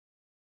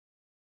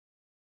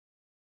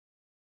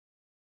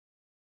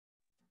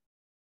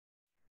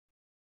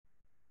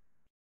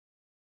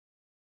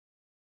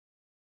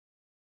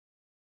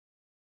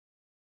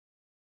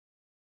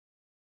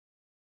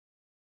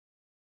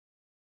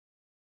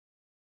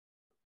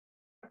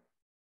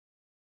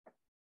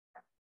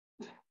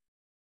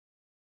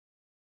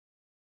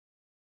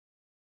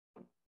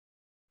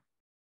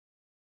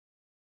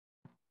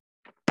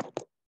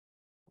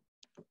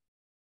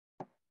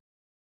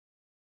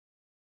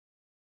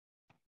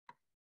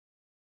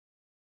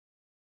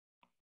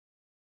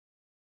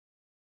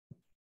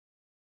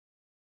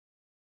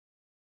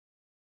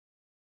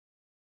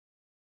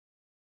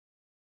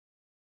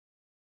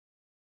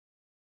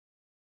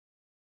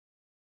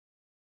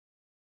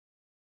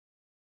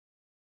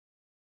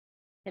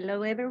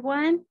Hello,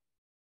 everyone.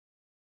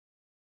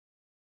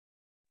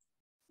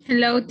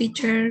 Hello,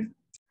 teacher.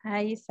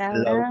 Hi,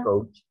 Hello, Isaura.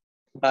 coach.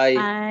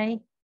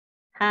 Hi.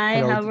 Hi,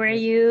 Hello, how are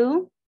teacher.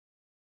 you?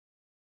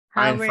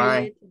 How I'm are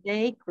fine. you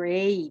today?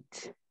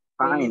 Great.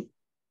 Fine.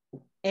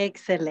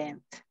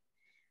 Excellent.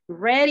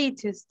 Ready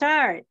to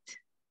start?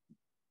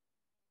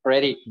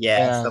 Ready?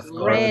 Yes, of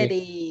course.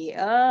 Ready.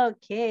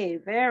 Okay,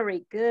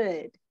 very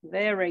good.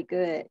 Very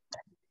good.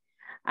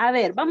 A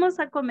ver, vamos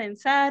a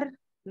comenzar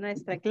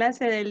nuestra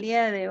clase del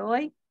día de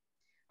hoy.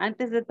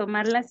 Antes de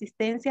tomar la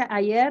asistencia,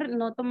 ayer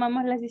no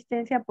tomamos la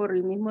asistencia por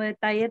el mismo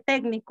detalle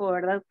técnico,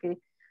 ¿verdad? Que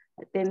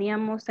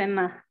teníamos en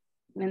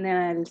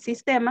el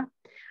sistema,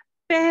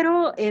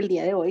 pero el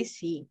día de hoy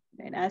sí,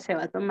 ¿verdad? Se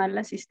va a tomar la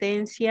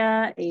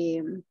asistencia,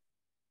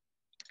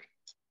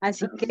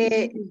 así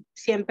que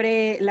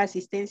siempre la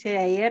asistencia de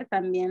ayer,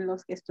 también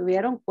los que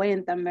estuvieron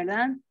cuentan,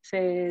 ¿verdad?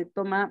 Se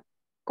toma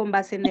con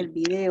base en el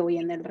video y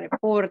en el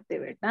reporte,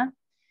 ¿verdad?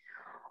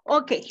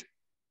 Ok,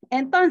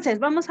 entonces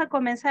vamos a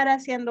comenzar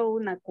haciendo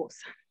una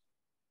cosa.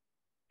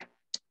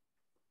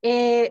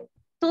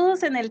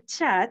 Todos en el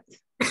chat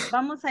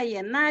vamos a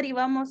llenar y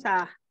vamos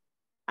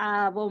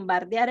a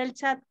bombardear el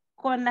chat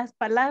con las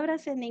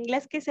palabras en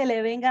inglés que se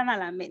le vengan a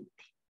la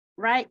mente.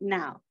 Right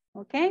now,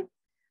 ¿ok?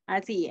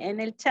 Así, en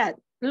el chat,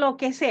 lo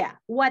que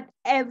sea,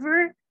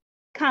 whatever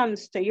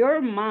comes to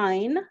your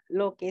mind,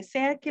 lo que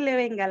sea que le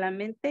venga a la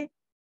mente,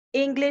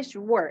 English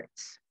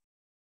words.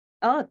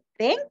 Oh,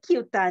 thank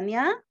you,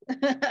 Tania.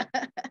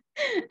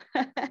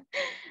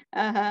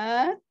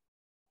 Ajá.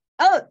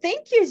 Oh,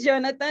 thank you,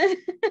 Jonathan.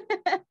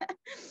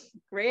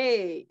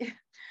 Great.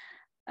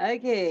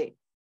 Okay.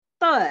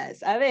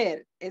 Todas, a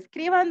ver,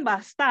 escriban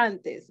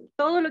bastantes.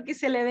 Todo lo que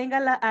se le venga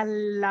a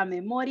la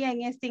memoria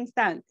en este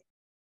instante.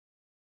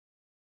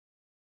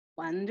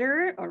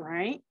 Wonder, all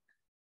right.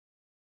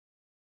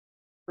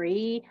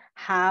 Free,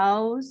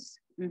 house.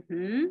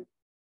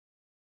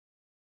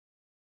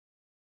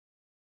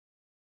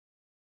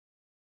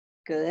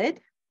 Good.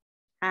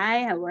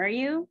 Hi, how are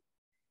you?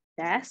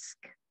 Desk.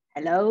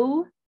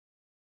 Hello.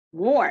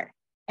 More.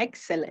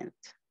 Excellent.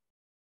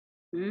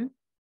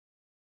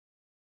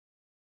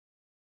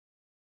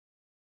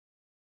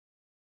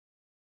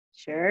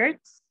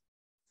 Shirts.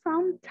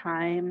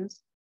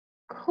 Sometimes.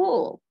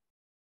 Cool.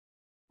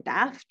 Good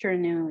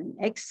afternoon.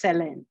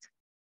 Excellent.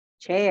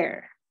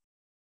 Chair.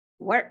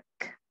 Work.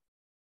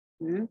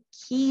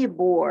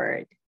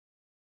 Keyboard.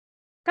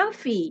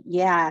 Coffee.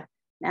 Yeah.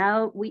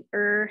 Now we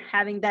are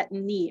having that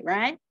need,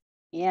 right?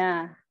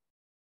 Yeah.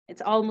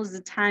 It's almost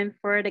the time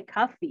for the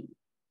coffee.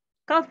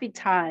 Coffee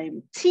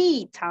time.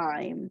 Tea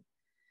time.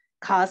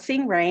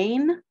 Causing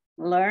rain.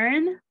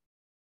 Learn.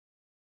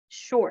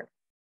 Short.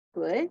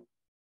 Good.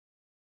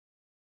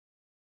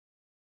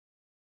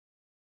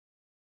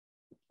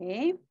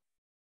 Okay.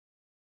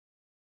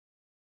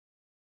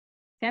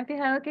 ¿Se han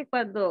fijado que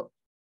cuando,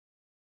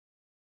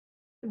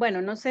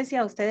 bueno, no sé si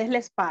a ustedes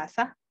les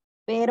pasa,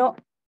 pero,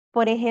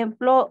 por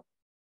ejemplo,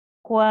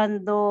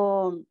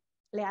 cuando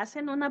le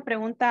hacen una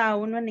pregunta a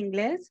uno en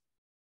inglés,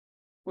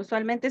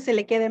 usualmente se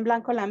le queda en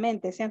blanco la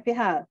mente, ¿se han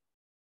fijado?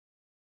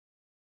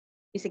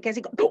 Y se queda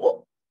así como,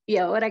 ¡oh! ¿Y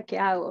ahora qué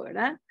hago,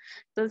 verdad?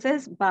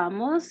 Entonces,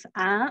 vamos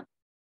a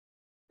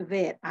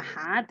ver.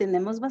 Ajá,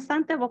 tenemos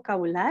bastante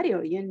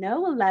vocabulario. You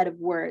know a lot of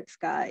words,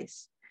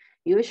 guys.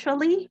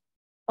 Usually,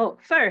 oh,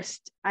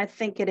 first, I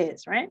think it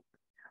is, right?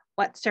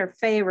 What's your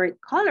favorite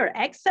color?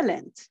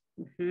 Excellent.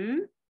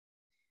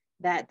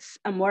 That's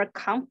a more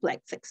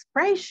complex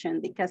expression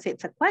because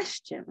it's a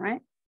question,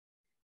 right?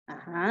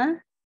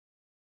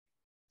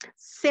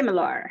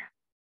 Similar.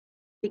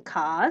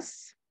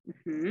 Because.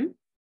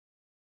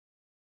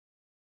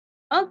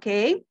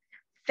 Okay.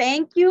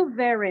 Thank you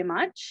very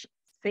much.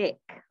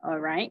 Thick. All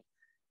right.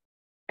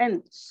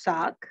 And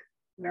suck.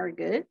 Very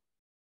good.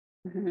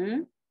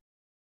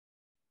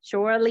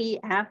 Shortly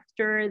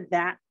after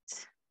that,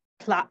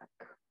 clock.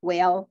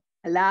 Well,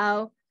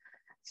 allow.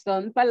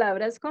 Son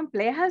palabras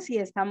complejas y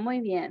están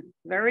muy bien.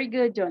 Very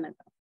good, Jonathan.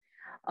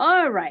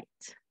 All right.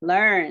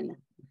 Learn.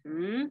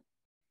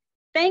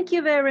 Thank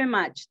you very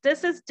much.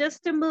 This is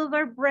just to move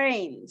our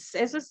brains.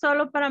 Eso es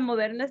solo para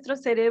mover nuestro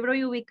cerebro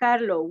y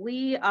ubicarlo.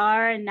 We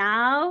are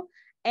now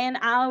in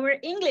our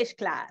English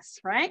class,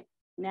 right?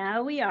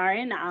 Now we are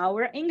in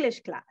our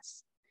English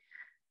class.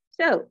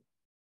 So,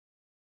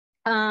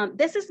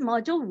 this is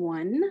module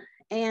 1.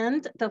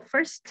 And the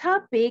first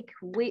topic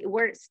we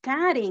were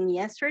studying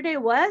yesterday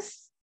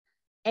was,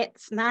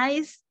 it's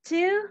nice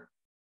to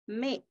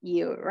meet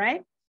you,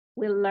 right?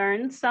 We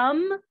learned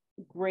some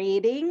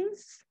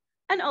greetings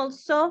and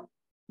also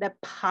the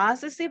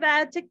possessive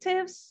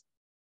adjectives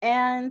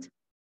and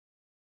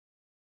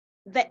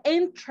the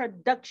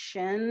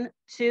introduction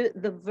to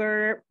the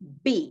verb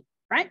be,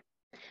 right?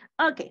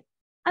 Okay,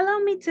 allow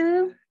me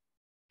to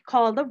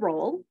call the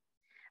roll.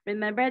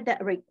 Remember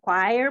that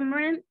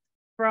requirement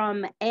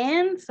from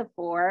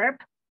INSAFORP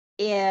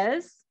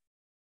is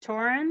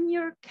turn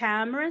your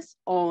cameras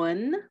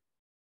on,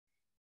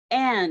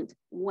 and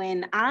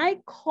when I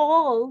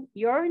call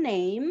your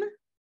name,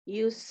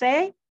 you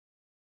say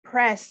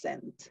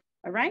present,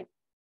 all right?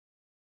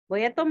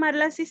 Voy a tomar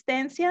la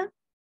asistencia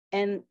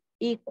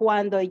y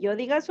cuando yo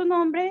diga su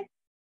nombre,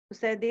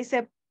 usted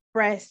dice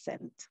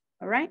present,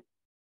 all right?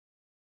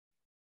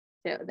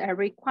 So the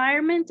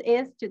requirement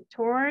is to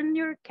turn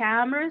your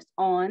cameras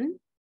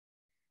on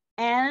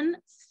and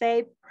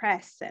say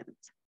present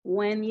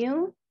when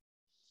you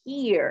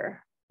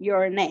hear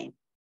your name,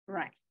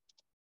 right?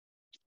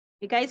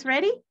 You guys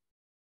ready?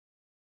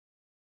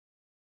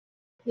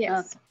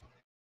 Yes. Okay.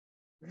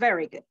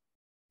 Very good.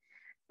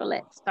 So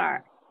let's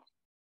start.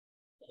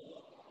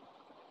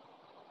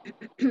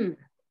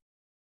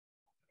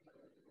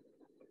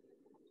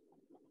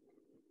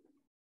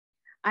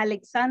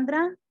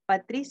 Alexandra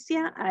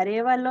Patricia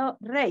Arevalo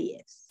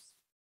Reyes.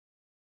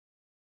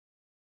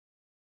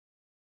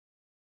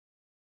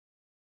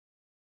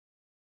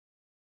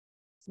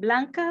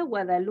 Blanca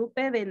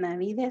Guadalupe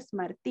Benavides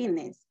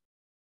Martínez.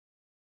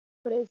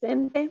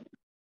 Presente.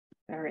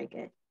 Very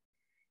good.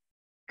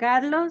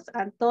 Carlos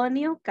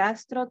Antonio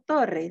Castro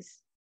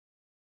Torres.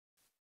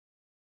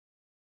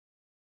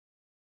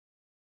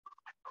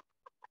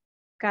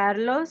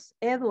 Carlos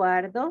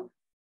Eduardo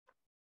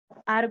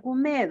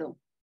Argumedo.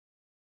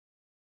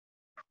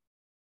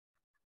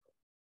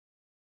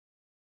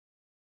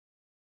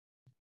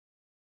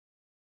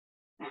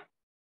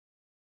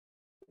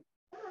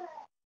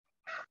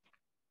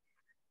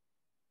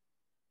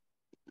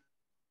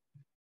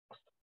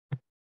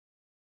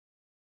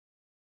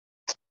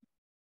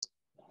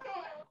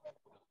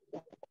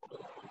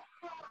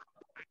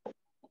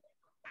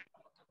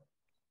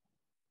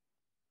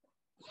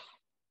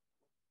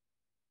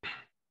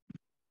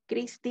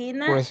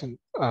 Cristina. Present.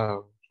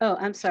 Oh,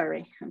 I'm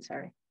sorry.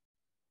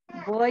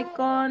 Voy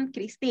con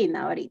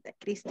Cristina ahorita.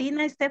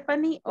 Cristina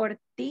Stephanie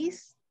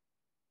Ortiz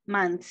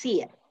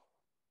Mancía.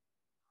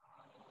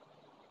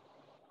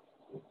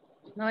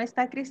 ¿No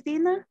está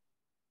Cristina?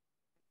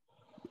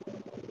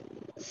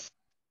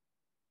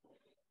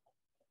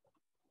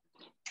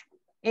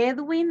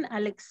 Edwin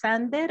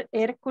Alexander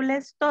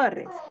Hércules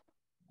Torres.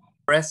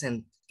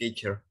 Present,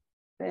 teacher.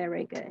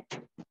 Very good.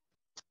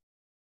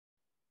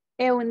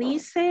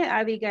 Eunice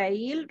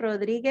Abigail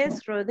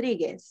Rodríguez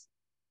Rodríguez.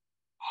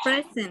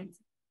 Present.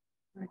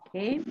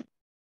 Okay.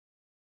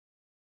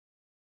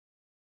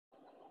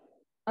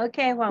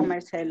 Okay, Juan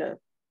Marcelo.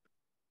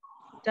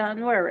 Don't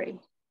worry.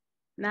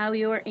 Now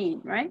you are in,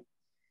 right?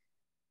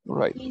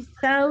 Right.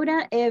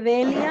 Isaura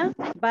Evelia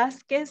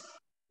Vázquez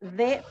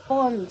de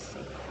Ponce.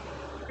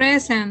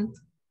 Present.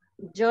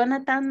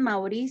 Jonathan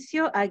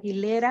Mauricio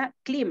Aguilera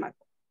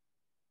Clímaco.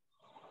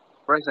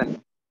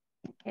 Present.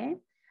 Okay.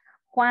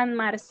 Juan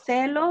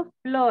Marcelo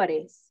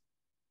Flores.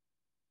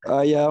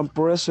 I am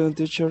present,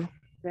 teacher.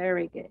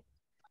 Very good.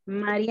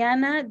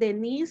 Mariana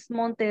Denise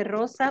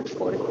Monterrosa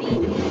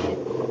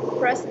Portillo.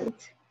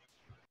 Present.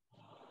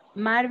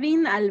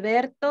 Marvin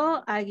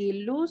Alberto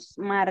Aguiluz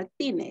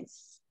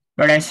Martínez.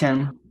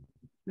 Present.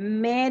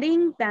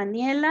 Merin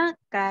Daniela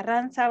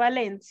Carranza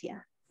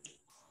Valencia.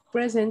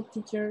 Present,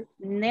 teacher.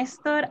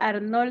 Néstor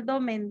Arnoldo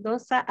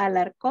Mendoza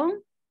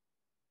Alarcón.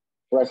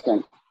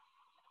 Present.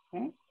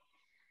 Okay.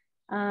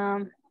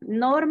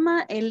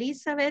 Norma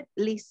Elizabeth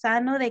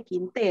Lizano de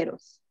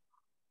Quinteros.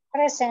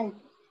 Present.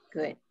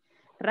 Good.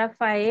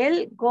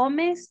 Rafael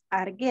Gómez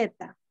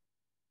Argueta.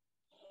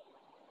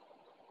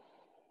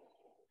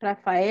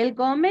 Rafael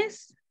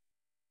Gómez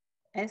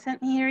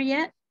isn't here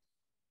yet.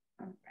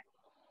 Okay.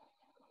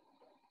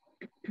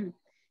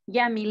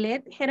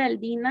 Yamilet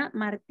Geraldina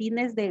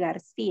Martínez de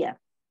García.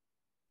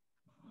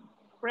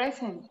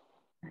 Present.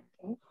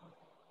 Okay.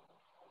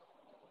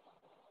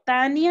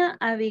 Tania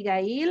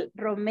Abigail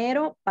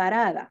Romero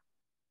Parada.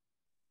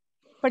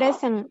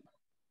 Present.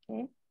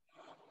 Okay.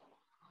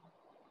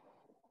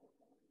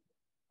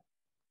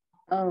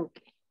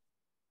 Okay.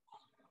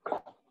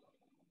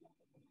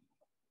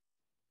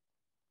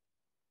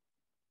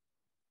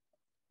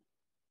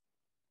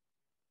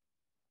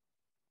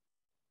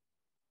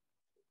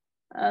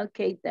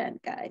 Okay then,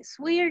 guys.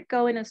 We are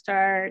going to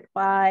start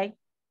by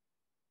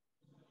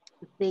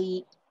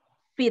the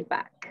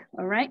feedback,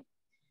 all right?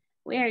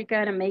 We are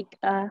going to make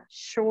a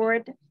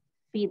short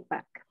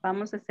feedback.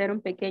 Vamos a hacer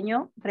un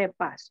pequeño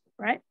repaso,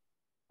 right?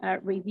 A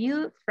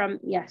review from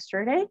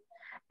yesterday,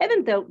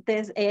 even though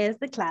this is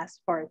the class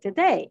for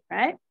today,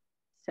 right?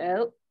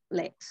 So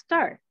let's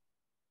start.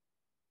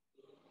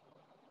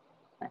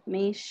 Let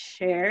me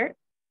share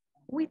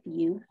with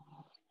you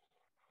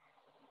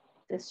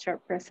this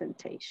short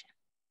presentation.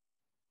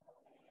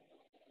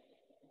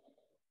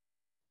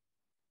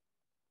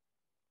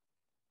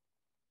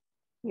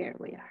 Here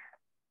we are.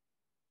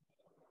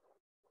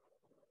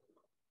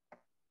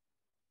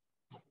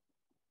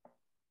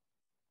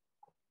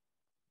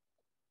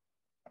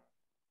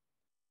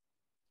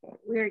 Okay,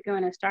 we're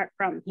going to start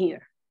from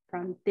here,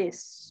 from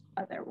this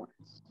other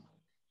ones.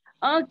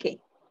 Ok,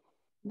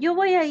 yo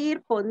voy a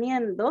ir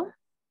poniendo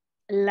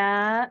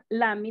la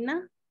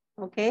lámina,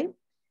 ok.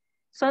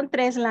 Son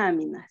 3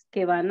 láminas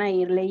que van a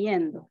ir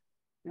leyendo,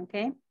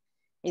 ok.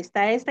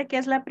 Está esta que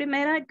es la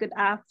primera. Good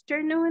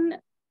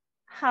afternoon.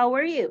 How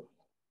are you?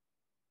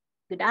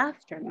 Good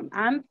afternoon.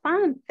 I'm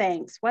fine,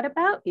 thanks. What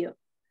about you?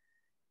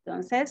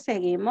 Entonces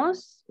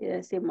seguimos y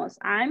decimos,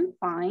 I'm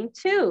fine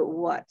too.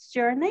 What's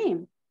your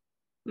name?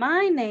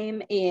 My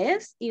name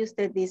is, y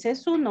usted dice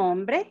su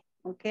nombre,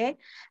 okay?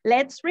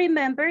 Let's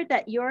remember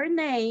that your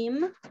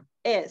name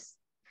is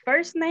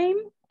first name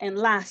and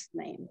last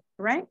name,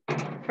 right?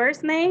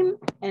 First name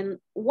and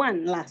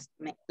one last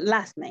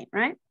name,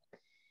 right?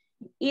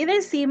 Y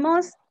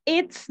decimos,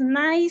 it's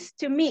nice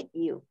to meet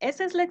you.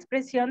 Esa es la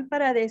expresión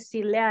para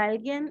decirle a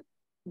alguien,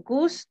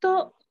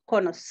 gusto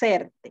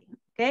conocerte,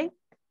 ¿ok?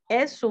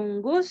 Es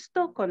un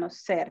gusto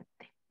conocerte.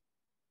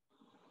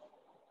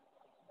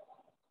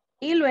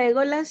 Y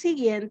luego la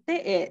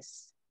siguiente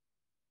es,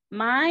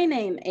 my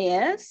name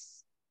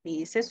is,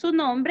 dice su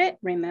nombre,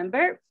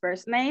 remember,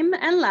 first name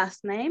and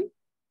last name.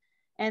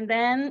 And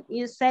then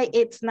you say,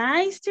 it's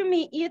nice to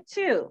meet you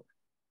too.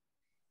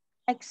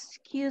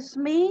 Excuse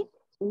me,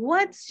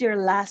 what's your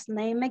last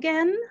name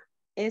again?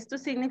 Esto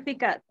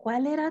significa,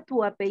 ¿cuál era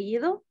tu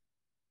apellido?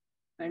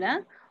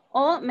 ¿Verdad?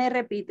 O me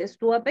repites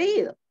tu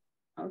apellido,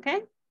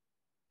 ¿ok?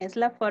 Es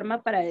la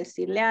forma para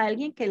decirle a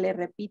alguien que le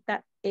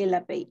repita el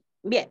apellido.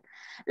 Bien,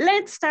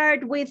 let's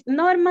start with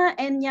Norma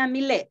and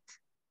Yamilet,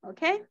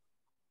 ¿ok?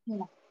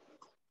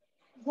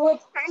 Good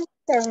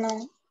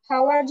afternoon.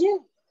 How are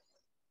you?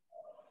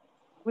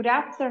 Good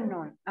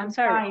afternoon. I'm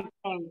sorry. Fine,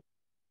 thanks.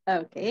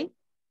 Okay.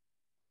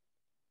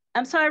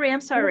 I'm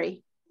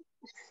sorry.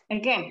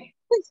 Again.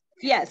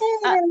 Yes,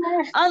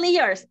 only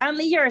yours,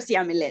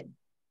 Yamilet.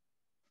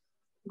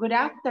 Good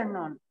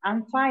afternoon.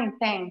 I'm fine,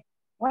 thanks.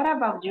 What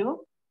about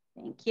you?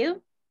 Thank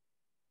you.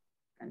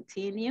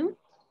 Continue.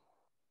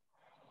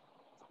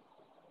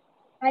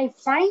 I'm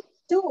fine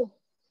too.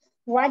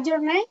 What's your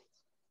name?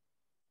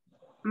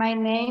 My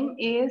name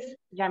is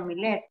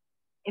Yamilet.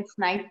 It's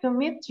nice to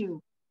meet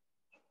you.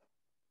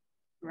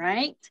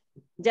 Right.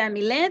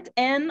 Yamilet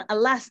and a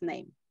last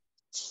name.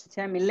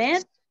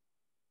 Yamilet.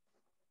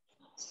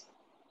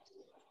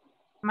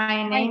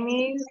 My name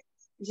is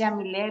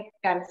Yamilet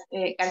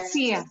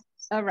Garcia.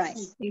 All right.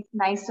 It's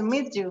nice to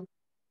meet you.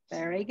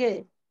 Very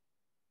good.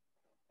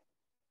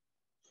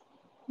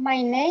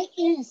 My name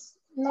is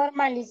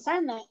Norma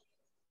Lizano.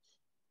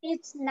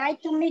 It's nice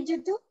to meet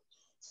you too.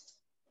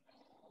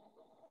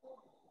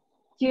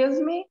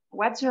 Excuse me,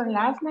 what's your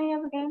last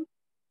name again?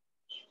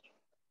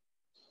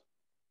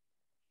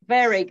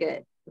 Very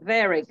good,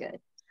 very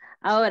good.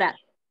 Ahora,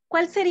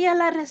 ¿cuál sería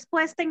la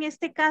respuesta en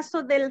este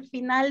caso del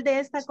final de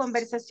esta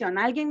conversación?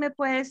 ¿Alguien me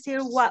puede decir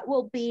what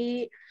will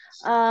be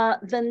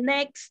the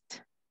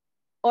next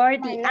or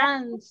the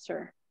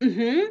answer?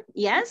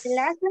 Yes?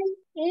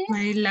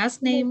 My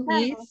last name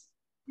is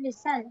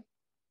Lizano.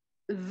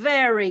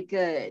 Very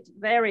good,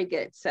 very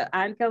good. So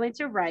I'm going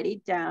to write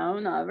it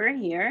down over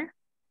here.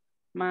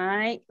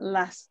 My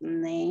last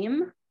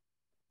name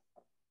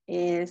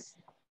is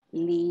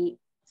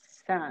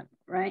Lizano,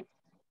 right?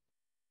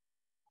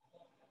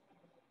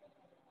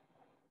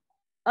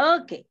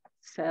 Ok,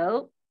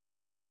 so,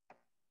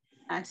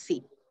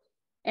 así.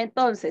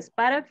 Entonces,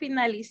 para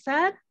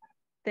finalizar,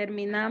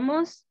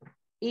 terminamos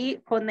y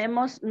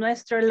ponemos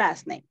nuestro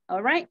last name,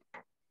 all right?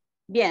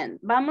 Bien,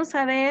 vamos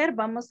a ver,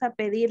 vamos a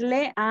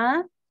pedirle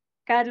a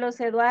Carlos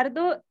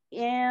Eduardo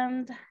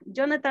and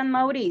Jonathan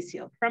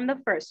Mauricio from the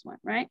first one,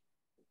 right?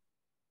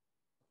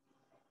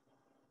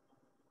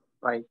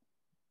 Right.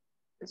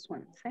 Just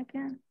one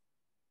second.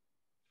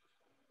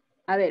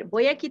 A ver,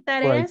 voy a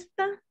quitar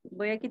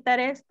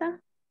esta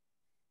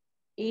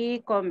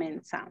y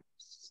comenzamos.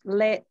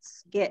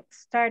 Let's get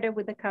started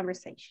with the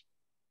conversation.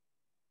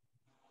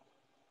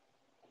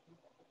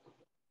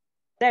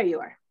 There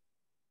you are.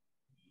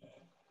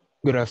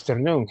 Good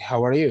afternoon.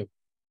 How are you?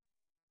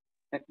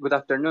 Good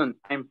afternoon.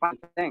 I'm fine,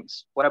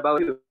 thanks. What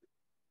about you?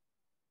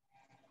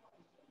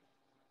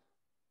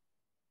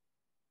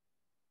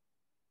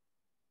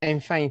 I'm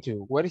fine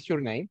too. What is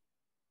your name?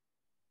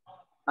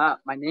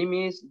 My name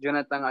is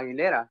Jonathan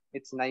Aguilera.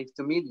 It's nice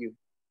to meet you.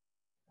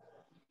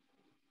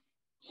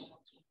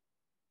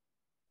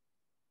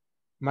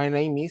 My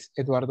name is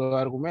Eduardo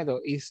Argumedo.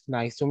 It's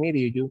nice to meet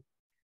you.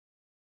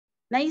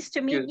 Nice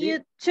to meet you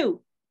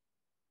too.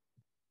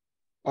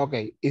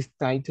 Okay, it's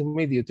nice to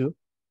meet you too.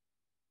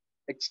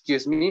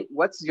 Excuse me,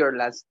 what's your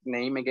last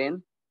name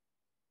again?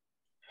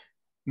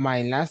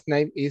 My last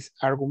name is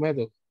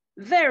Argumedo.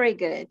 Very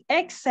good.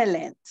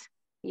 Excellent.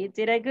 You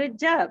did a good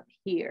job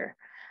here.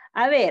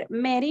 A ver,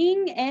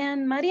 Merin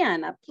and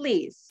Mariana,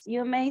 please,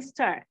 you may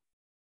start.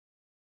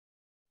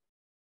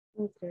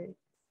 Okay.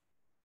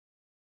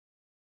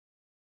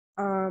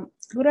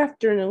 Good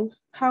afternoon.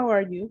 How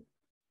are you?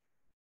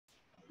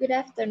 Good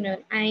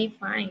afternoon. I'm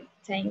fine,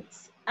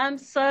 thanks. I'm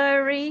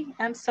sorry.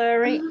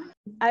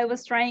 I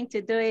was trying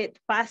to do it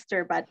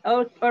faster, but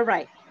all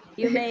right.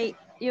 You may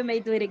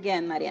do it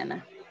again,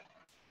 Mariana.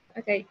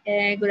 Okay,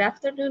 good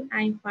afternoon.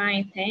 I'm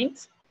fine,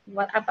 thanks.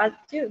 What about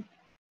you?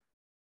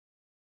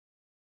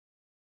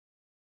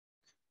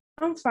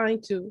 I'm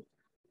fine too.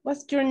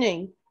 What's your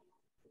name?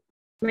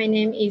 My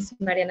name is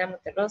Mariana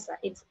Monterrosa.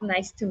 It's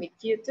nice to meet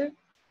you too.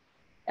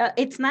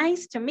 It's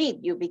nice to meet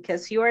you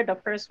because you're the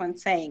first one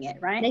saying it,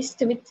 right? Nice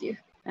to meet you.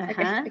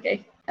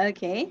 Okay.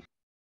 Okay.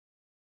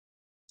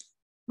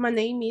 My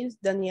name is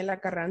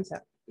Daniela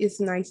Carranza. It's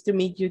nice to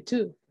meet you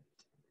too.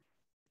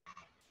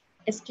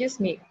 Excuse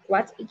me,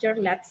 what's your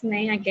last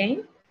name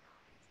again?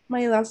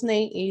 My last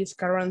name is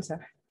Carranza.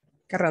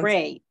 Carranza.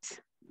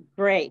 Great,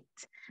 great.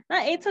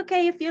 No, it's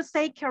okay if you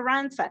say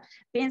Carranza.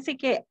 Piense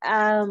que,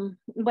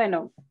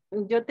 bueno,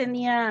 yo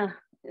tenía,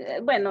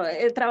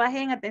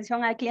 trabajé en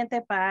atención al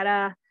cliente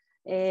para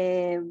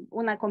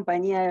una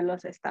compañía de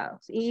los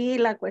estados. Y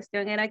la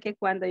cuestión era que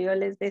cuando yo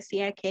les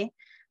decía que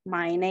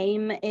my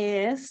name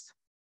is,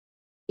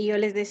 y yo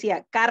les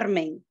decía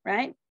Carmen,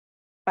 right?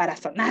 Para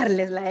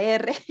sonarles la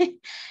R.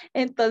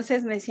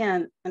 Entonces me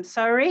decían, I'm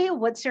sorry,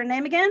 what's your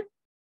name again?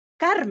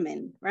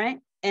 Carmen,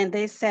 right? And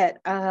they said,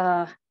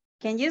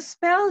 can you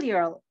spell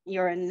your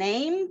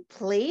name,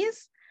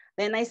 please?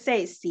 Then I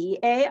say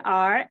C-A-R-M-E-N.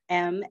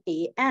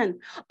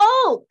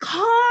 Oh,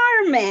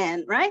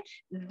 Carmen, right?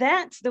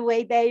 That's the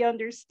way they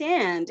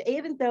understand.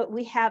 Even though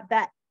we have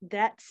that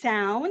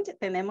sound,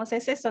 tenemos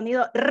ese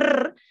sonido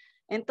rrr.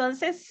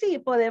 Entonces sí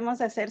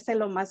podemos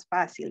hacérselo más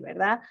fácil,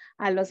 ¿verdad?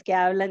 A los que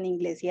hablan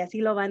inglés y así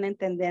lo van a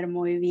entender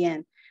muy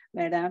bien,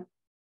 ¿verdad?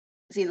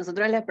 Si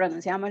nosotros le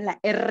pronunciamos la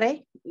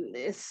R,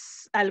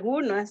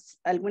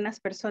 algunas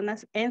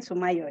personas en su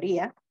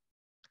mayoría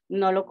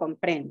no lo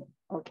comprenden,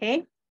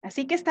 ¿ok?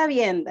 Así que está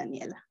bien,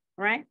 Daniela,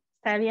 right?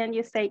 Está bien,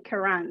 you say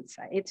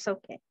Carranza, it's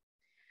okay.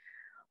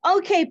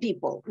 Okay,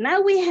 people, now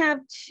we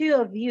have two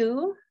of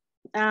you,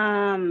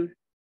 and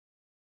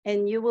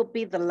you will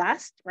be the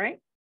last, right?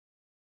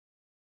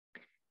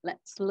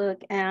 Let's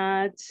look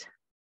at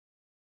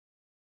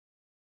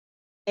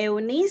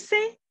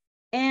Eunice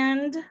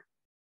and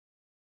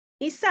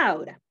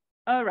Isaura.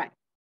 All right,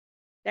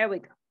 there we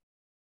go.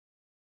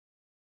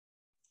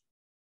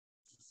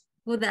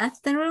 Good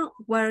afternoon,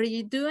 what are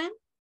you doing?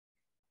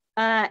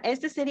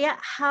 Este sería,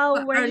 how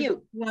are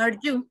you? How are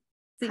you?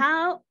 Sí.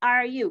 How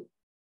are you?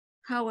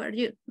 How are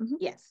you?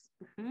 Yes.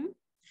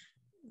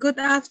 Good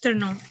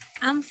afternoon,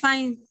 I'm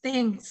fine,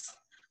 thanks.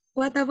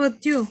 What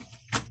about you?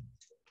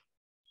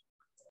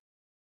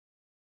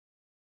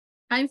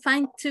 I'm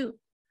fine too.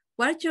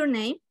 What's your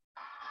name?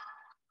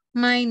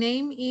 My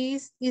name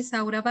is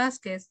Isaura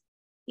Vasquez.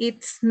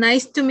 It's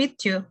nice to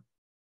meet you.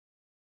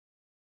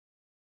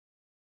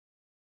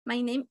 My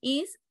name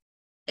is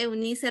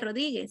Eunice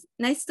Rodriguez.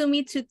 Nice to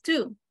meet you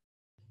too.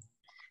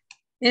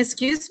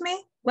 Excuse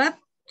me,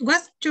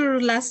 what's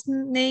your last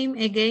name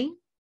again?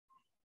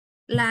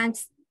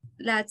 Last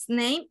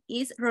name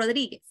is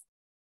Rodriguez.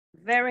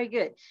 Very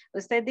good.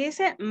 Usted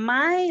dice,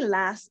 my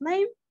last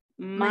name,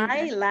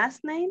 my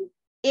last name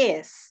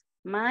is.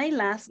 My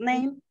last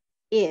name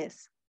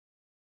is.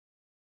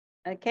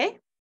 Okay?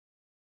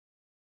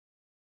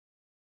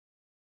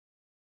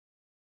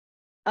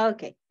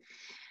 Okay.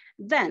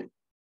 Then,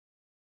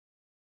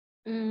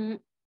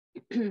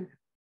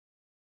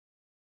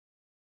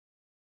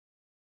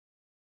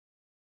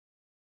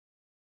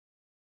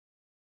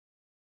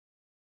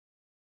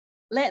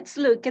 let's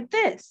look at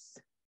this.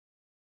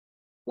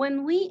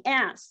 When we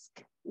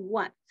ask,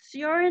 what's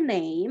your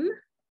name,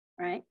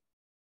 right?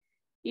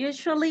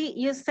 Usually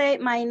you say,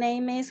 my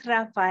name is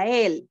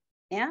Rafael,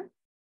 yeah?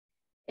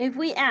 If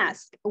we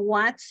ask,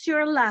 what's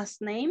your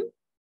last name?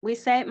 We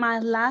say, my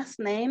last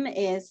name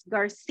is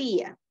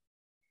Garcia.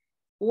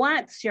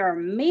 What's your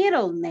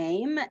middle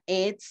name?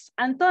 It's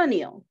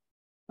Antonio.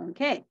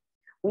 Okay.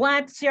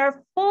 What's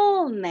your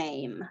full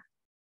name?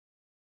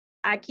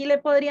 Aquí le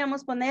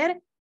podríamos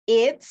poner,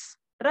 it's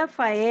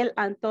Rafael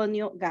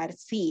Antonio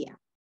Garcia.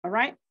 All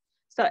right.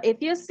 So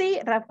if you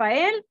see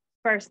Rafael,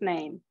 first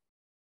name.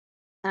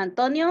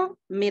 Antonio,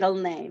 middle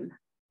name.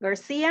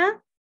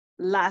 Garcia,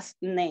 last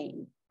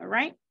name. All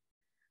right.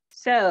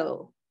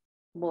 So,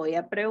 voy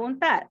a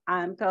preguntar.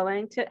 I'm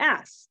going to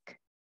ask.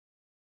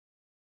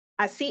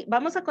 Así,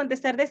 vamos a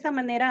contestar de esta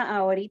manera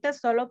ahorita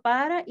solo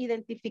para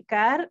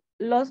identificar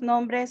los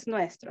nombres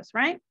nuestros,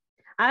 right?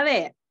 A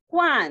ver,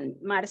 Juan,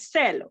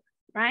 Marcelo,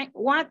 right?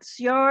 What's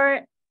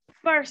your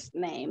first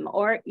name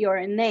or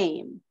your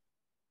name?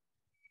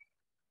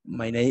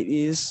 My name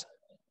is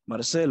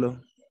Marcelo.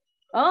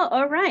 Oh,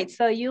 all right.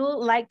 So you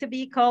like to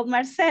be called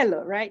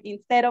Marcelo, right?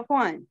 Instead of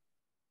Juan.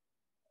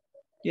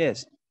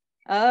 Yes.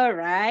 All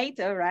right,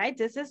 all right.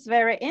 This is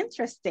very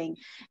interesting.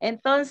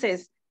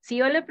 Entonces, si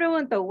yo le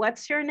pregunto,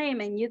 what's your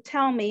name? And you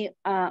tell me,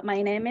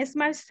 my name is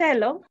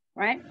Marcelo,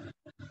 right?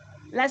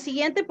 La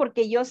siguiente,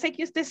 porque yo sé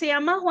que usted se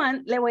llama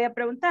Juan, le voy a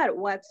preguntar,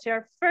 what's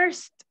your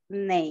first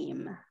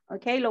name?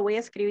 Ok, lo voy a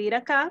escribir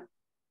acá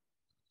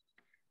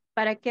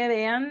para que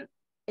vean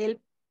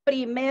el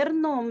primer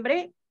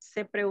nombre.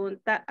 Se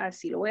pregunta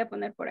así, lo voy a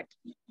poner por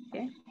aquí.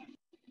 Okay.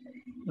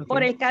 Okay.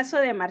 Por el caso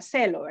de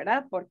Marcelo,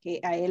 ¿verdad?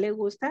 Porque a él le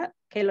gusta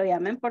que lo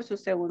llamen por su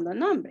segundo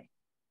nombre.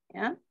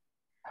 ¿Ya?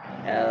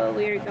 So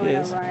we're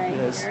going to write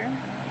here.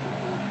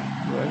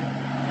 Right.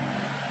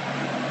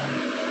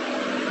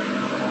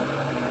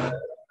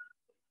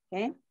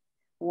 Okay.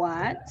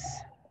 What's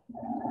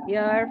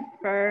your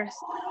first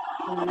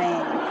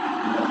name?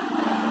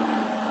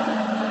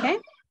 Okay.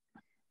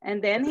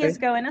 And then he's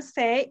going to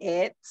say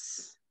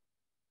it's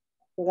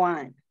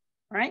Juan,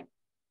 right?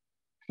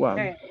 Juan.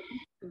 Okay.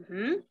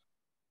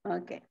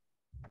 Okay.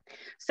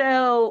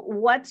 So,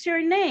 what's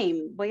your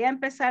name? Voy a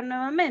empezar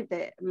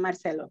nuevamente,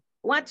 Marcelo.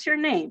 What's your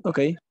name?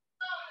 Okay.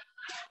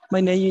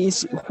 My name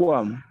is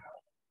Juan.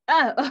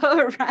 Oh,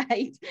 all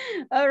right.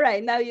 All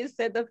right. Now you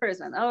said the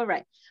first one. All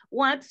right.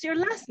 What's your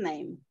last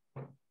name?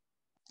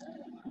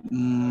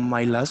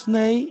 My last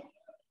name,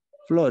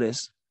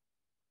 Flores.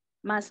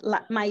 My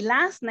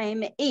last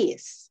name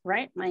is,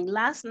 right? My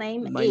last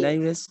name My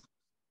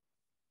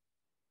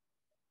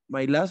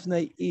last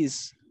name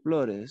is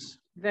Flores.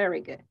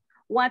 Very good.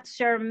 What's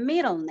your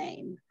middle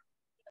name?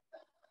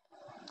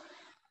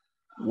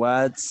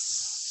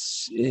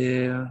 What's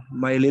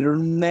my little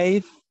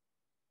name?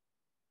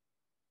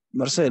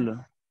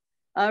 Marcelo.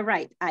 All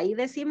right. Ahí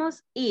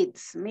decimos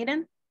it's.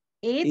 Miren.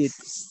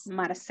 It's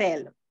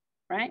Marcelo,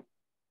 right?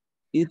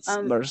 It's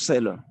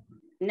Marcelo.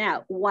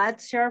 Now,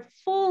 what's your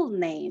full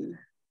name?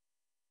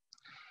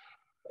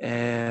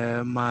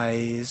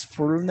 My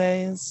full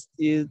name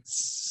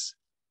is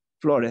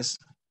Flores.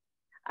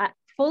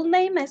 Full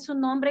name es su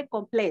nombre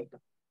completo.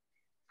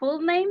 Full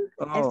name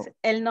es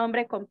el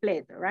nombre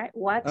completo, right?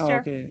 What's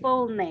your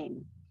full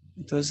name?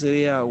 Entonces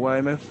sería,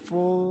 my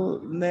full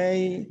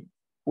name,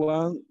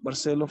 Juan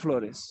Marcelo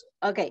Flores.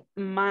 Okay,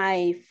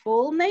 my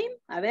full name,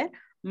 a ver,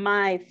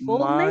 my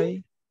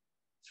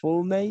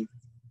full name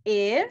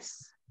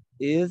is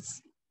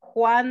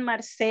Juan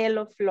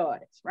Marcelo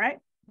Flores, right?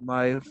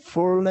 My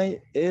full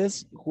name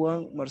is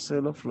Juan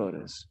Marcelo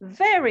Flores.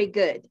 Very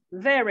good,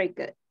 very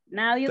good.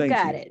 Now you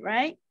got it,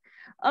 right?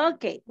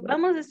 Ok,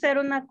 vamos a hacer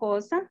una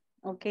cosa,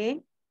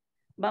 ok.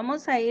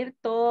 Vamos a ir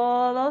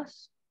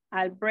todos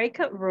al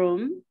breakout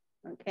room,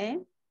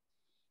 ok.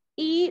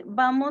 Y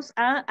vamos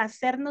a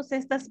hacernos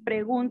estas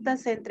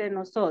preguntas entre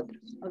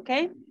nosotros,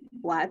 ok.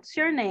 What's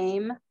your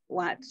name?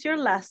 What's your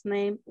last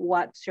name?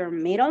 What's your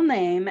middle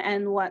name?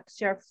 And what's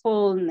your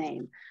full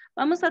name?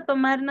 Vamos a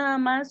tomar nada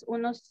más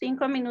unos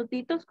 5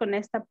 minutitos con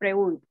esta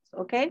pregunta,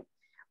 ok.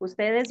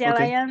 Ustedes ya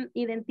vayan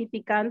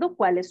identificando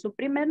cuál es su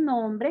primer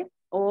nombre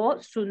o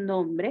su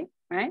nombre,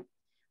 right?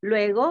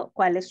 Luego,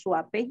 cuál es su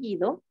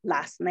apellido,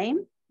 last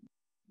name.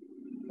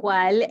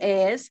 Cuál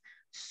es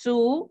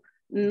su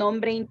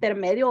nombre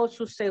intermedio o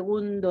su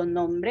segundo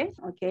nombre,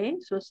 ok.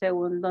 Su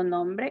segundo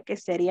nombre que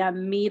sería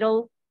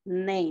middle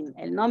name,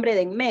 el nombre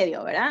de en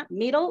medio, ¿verdad?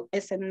 Middle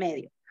es en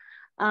medio.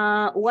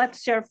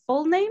 What's your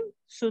full name?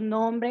 Su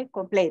nombre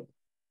completo.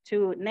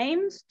 2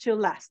 names, 2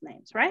 last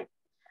names, right?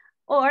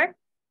 Or,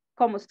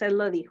 como usted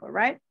lo dijo,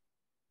 right?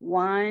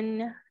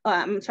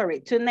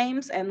 2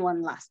 names and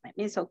 1 last name.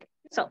 It's okay.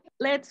 So,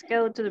 let's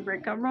go to the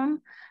breakout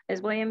room.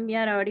 Les voy a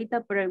enviar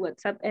ahorita por el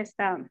WhatsApp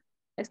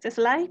este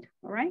slide,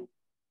 all right?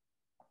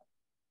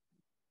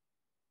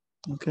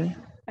 Okay.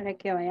 Para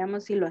que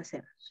vayamos y lo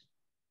hacemos.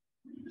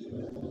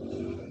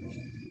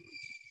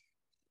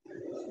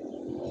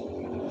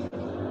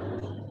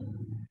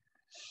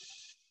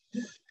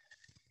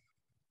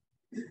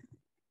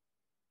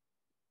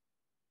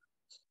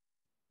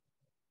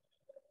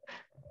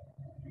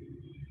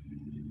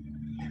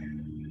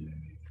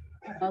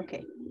 Ok.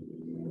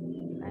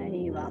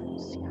 Ahí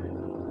vamos.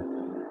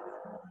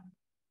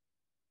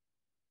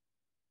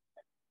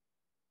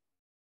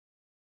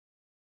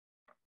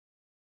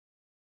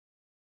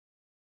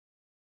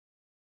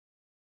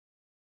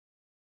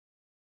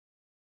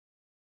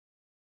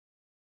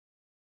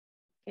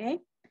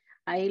 Ok.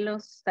 Ahí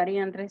los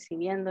estarían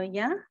recibiendo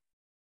ya.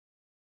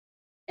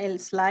 El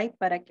slide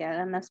para que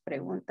hagan las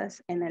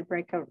preguntas en el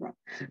breakout room.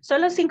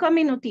 Solo 5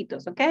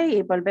 minutitos, ok?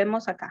 Y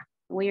volvemos acá.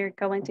 We're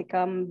going to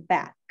come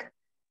back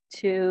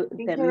to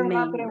the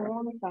main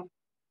room.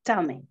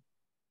 Tell me.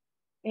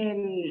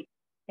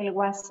 El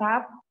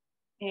WhatsApp,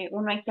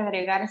 uno hay que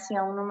agregarse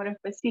a un número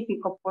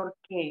específico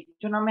porque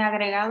yo no me he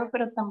agregado,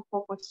 pero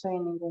tampoco estoy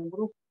en ningún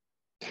grupo.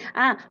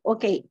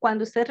 Ok.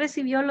 Cuando usted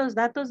recibió los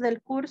datos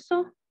del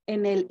curso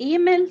en el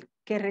email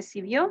que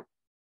recibió,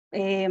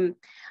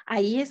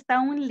 ahí está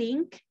un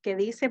link que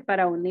dice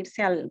para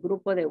unirse al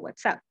grupo de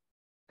WhatsApp.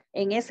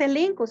 En ese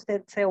link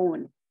usted se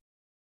une.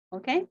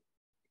 ¿Ok?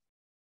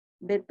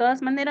 De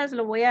todas maneras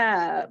lo voy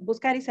a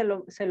buscar y se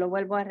lo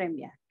vuelvo a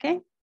reenviar.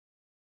 ¿Ok?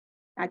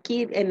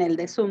 Aquí en el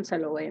de Zoom se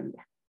lo voy a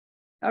enviar.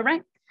 All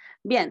right.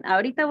 Bien,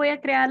 ahorita voy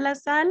a crear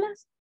las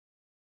salas.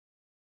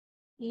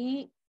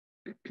 Y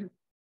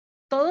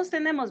todos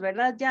tenemos,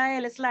 ¿verdad? Ya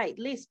el slide,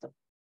 listo.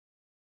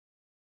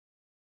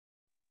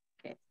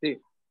 Okay.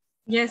 Sí.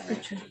 Yes,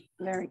 teacher.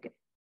 Very good.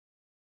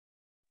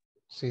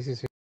 Sí, sí,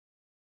 sí.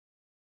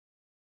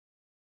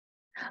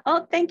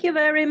 Oh, thank you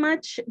very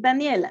much,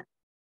 Daniela.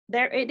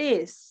 There it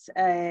is.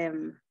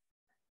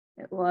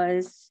 It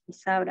was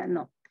Isaura,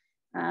 no.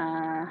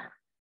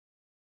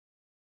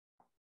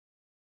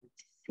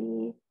 Let's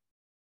see.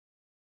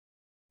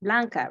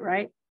 Blanca,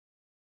 right?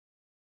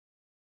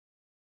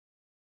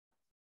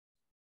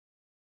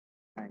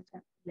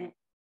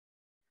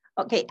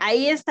 Ok,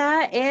 ahí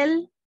está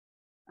el,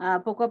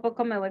 poco a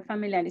poco me voy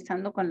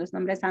familiarizando con los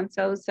nombres. I'm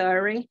so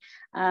sorry.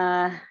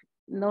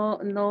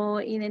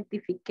 No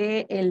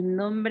identifiqué el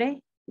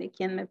nombre de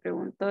quien me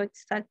preguntó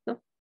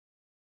exacto.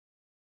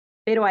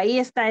 Pero ahí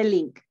está el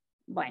link.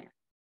 Bueno.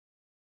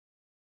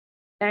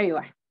 There you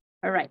are.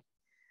 All right.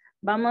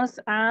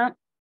 Vamos a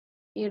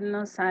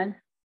irnos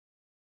al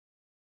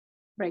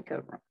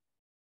breakout room.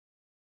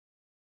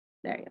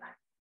 There you are.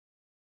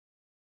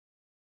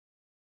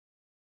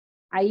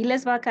 Ahí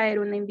les va a caer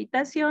una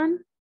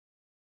invitación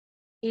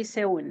y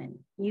se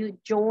unen. You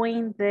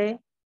join the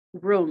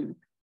room.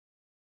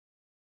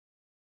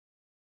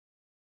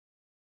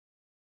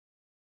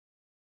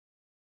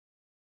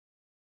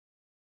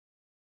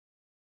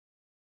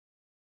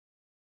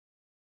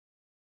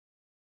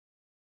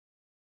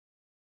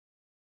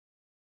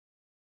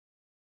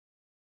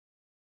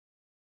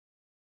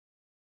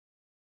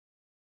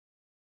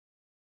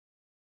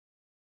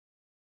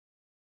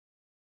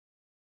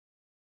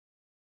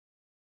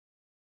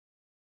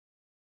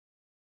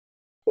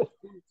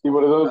 Sí,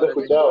 por eso no te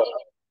escuchaba.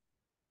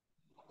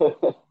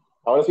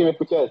 Ahora sí me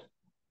escuchas.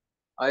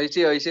 Ahí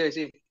sí, ahí sí, ahí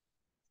sí.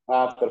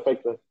 Ah,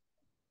 perfecto.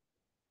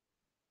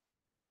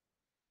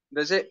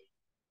 Entonces,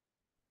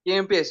 ¿quién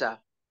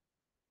empieza?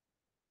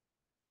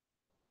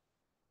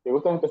 ¿Te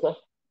gusta empezar?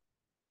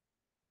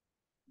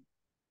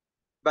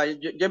 Va,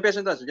 yo empiezo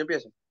entonces, yo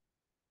empiezo.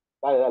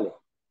 Dale, dale.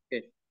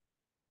 Ok.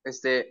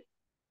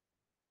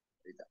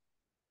 Ahorita.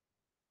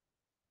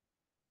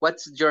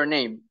 What's your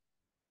name?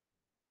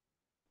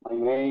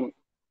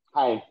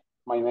 Hi,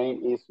 my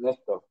name is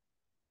Nestor.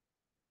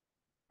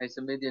 Nice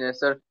to meet you,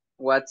 Nestor.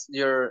 What's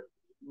your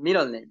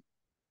middle name?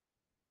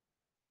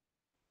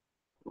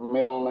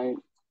 Middle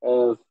name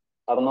is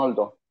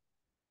Arnoldo.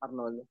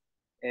 Arnoldo.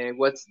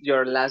 What's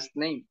your last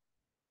name?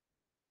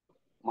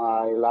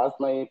 My last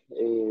name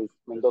is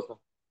Mendoza.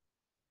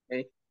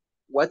 Okay.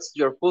 What's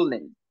your full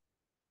name?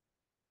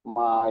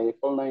 My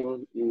full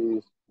name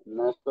is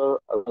Nestor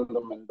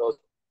Arnoldo Mendoza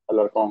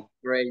Alarcón.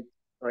 Great,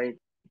 great,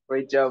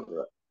 great job.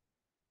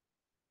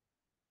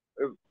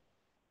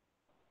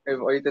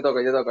 Hoy te toca,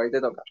 hoy te toca, hoy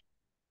te toca.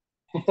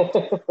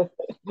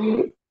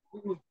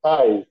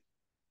 Hi,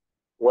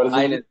 what is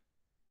Hi, your...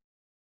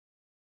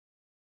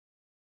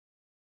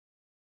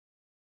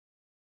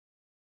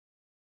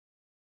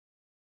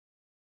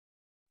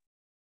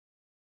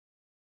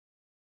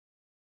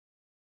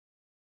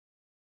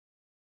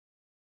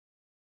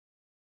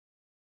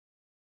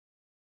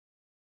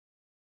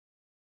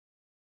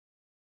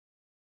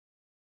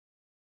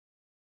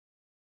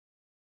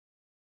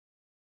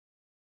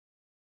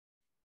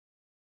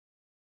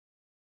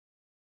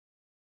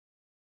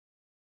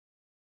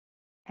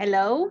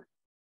 Hello.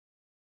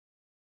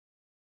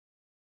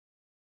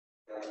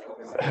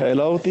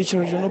 Hello,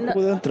 teacher. Yo no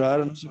pude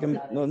entrar. No sé qué,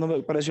 no me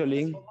apareció el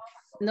link.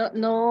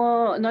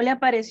 No le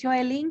apareció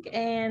el link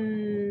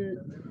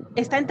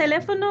 ¿está en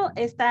teléfono?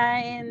 ¿Está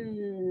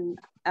en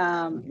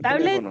tablet?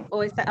 Teléfono.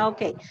 ¿O está?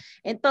 Ok.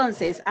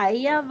 Entonces,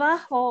 ahí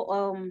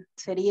abajo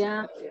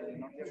sería,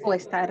 o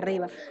está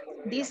arriba.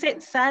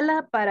 Dice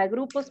sala para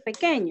grupos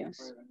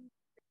pequeños.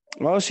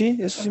 Oh, sí,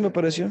 eso sí me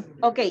apareció.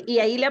 Ok, y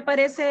ahí le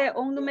aparece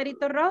un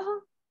numerito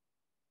rojo.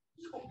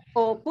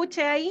 O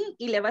puche ahí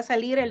y le va a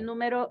salir el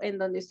número en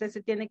donde usted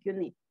se tiene que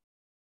unir.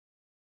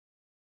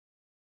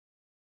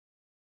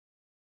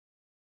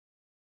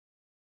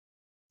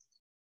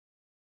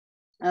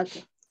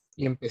 Ok.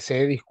 Y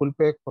empecé,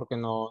 disculpe, porque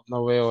no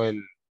veo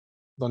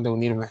dónde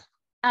unirme.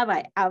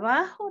 Vaya.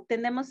 Abajo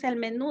tenemos el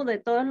menú de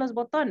todos los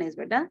botones,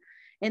 ¿verdad?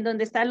 En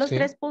donde están los Sí.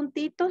 3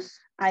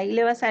 puntitos, ahí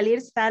le va a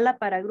salir sala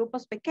para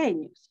grupos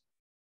pequeños.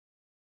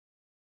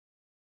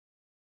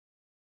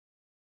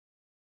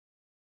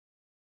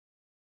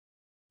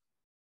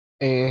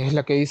 Es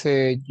la que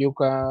dice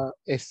Yuka,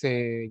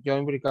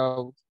 Join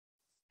breakout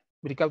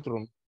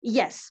room.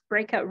 Yes,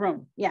 breakout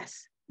room,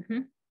 yes.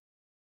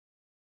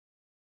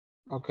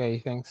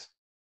 Okay, thanks.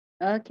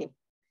 Ok.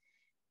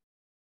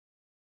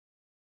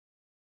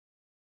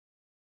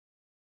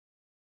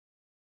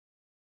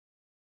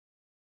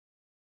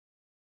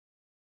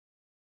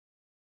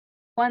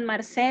 Juan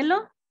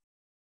Marcelo,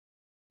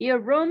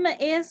 your room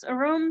is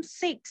room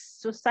 6.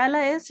 Su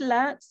sala es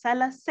la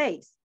sala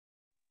 6.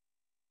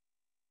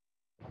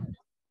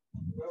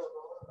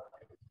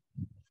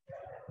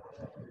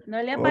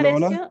 ¿No le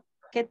apareció? Hola.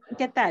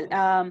 ¿Qué tal?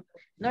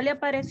 ¿No le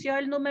apareció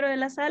el número de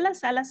la sala?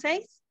 ¿Sala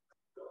 6?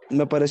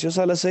 Me apareció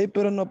sala 6,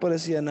 pero no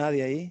aparecía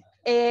nadie ahí.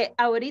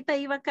 Ahorita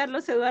iba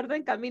Carlos Eduardo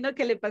en camino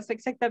que le pasó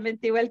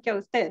exactamente igual que a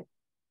usted.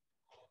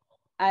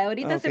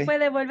 Ahorita se Ok.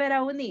 puede volver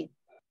a unir.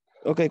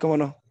 Ok, cómo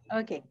no.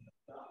 Ok.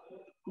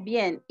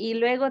 Bien, y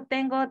luego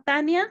tengo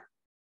Tania.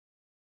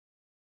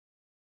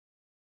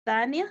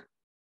 Tania.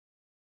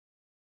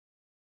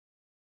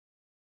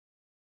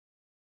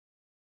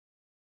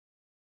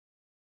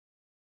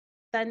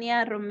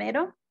 Tania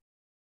Romero.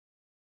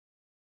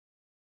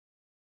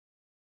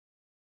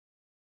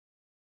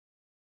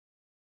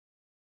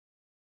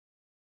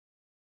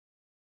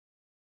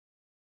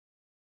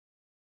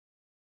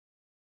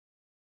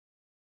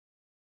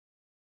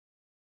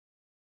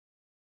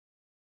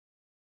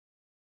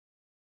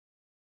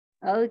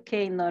 Ok,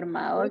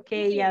 Norma. Ok,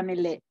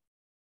 Yamile.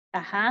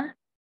 Ajá.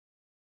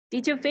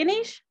 Did you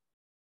finish?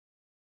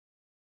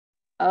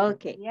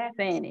 Okay, Yes.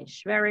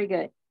 finish. Very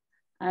good.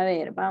 A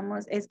ver,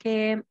 vamos. Es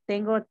que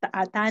tengo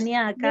a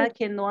Tania acá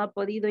que no ha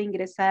podido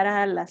ingresar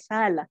a la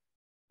sala.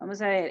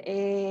 Vamos a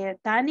ver.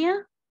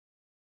 Tania.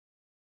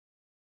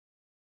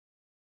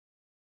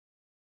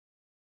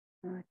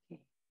 Ok.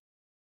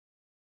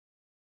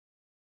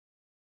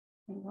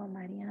 Tengo a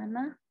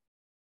Mariana.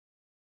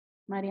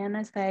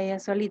 Mariana está ella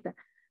solita.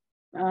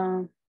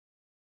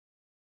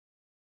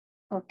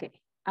 Okay.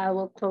 I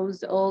will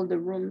close all the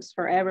rooms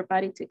for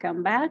everybody to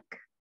come back.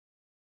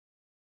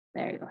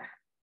 There you go.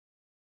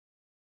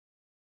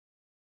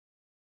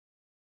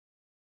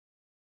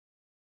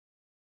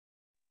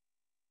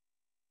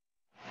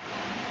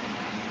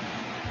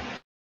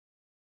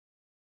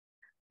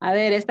 A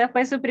ver, esta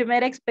fue su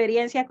primera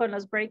experiencia con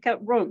los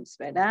breakout rooms,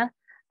 ¿verdad?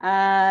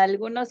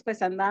 Algunos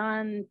pues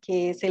andaban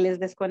que se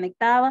les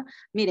desconectaba.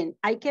 Miren,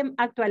 hay que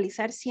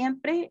actualizar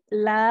siempre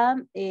la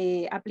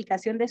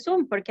aplicación de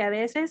Zoom porque a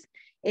veces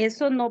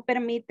eso no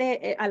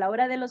permite, a la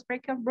hora de los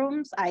breakout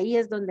rooms, ahí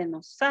es donde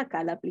nos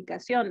saca la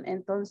aplicación.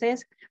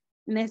 Entonces,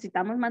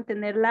 necesitamos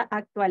mantenerla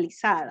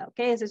actualizada,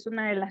 ¿ok? Esa es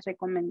una de las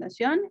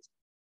recomendaciones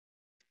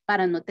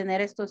para no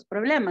tener estos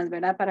problemas,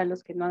 ¿verdad? Para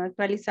los que no han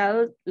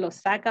actualizado, los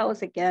saca o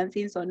se quedan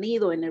sin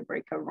sonido en el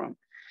breakout room.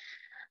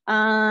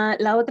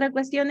 La otra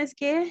cuestión es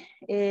que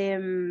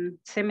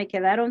se me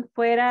quedaron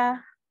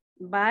fuera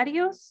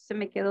varios. Se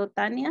me quedó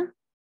Tania.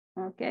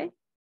 Ok.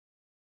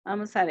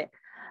 Vamos a ver.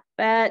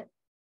 But,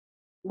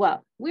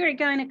 well, we're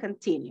going to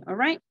continue, all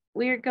right?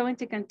 We're going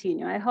to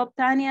continue. I hope,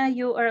 Tania,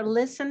 you are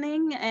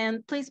listening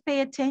and please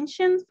pay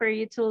attention for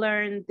you to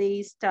learn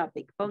this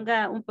topic.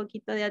 Ponga un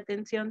poquito de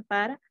atención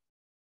para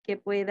que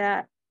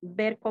pueda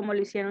ver cómo lo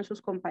hicieron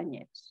sus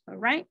compañeros, all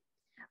right?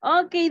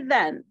 Okay,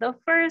 then, the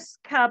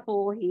first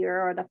couple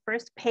here, or the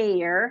first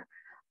pair,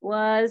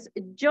 was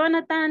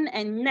Jonathan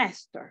and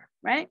Nestor,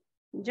 right?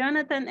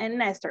 Jonathan and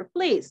Nestor,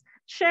 please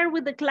share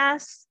with the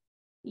class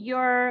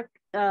your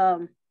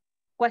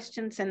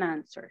questions and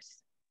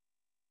answers.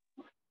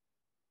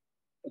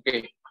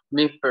 Okay,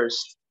 me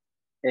first.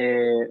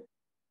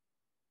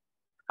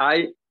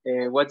 Hi,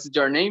 what's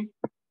your name?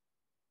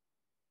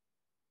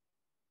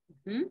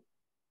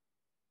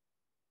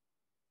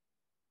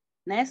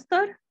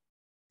 Néstor,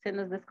 ¿se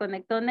nos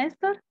desconectó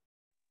Néstor?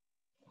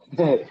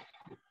 No.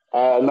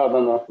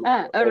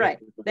 All right,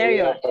 there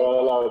you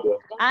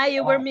are.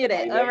 You were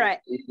muted, all right.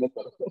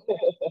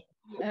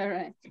 All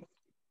right.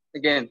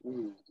 Again,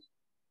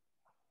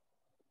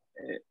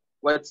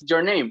 what's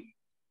your name?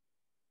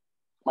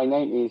 My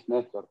name is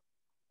Nestor.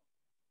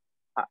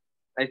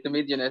 Nice to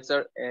meet you,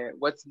 Nestor.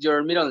 What's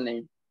your middle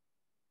name?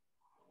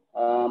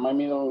 My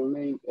middle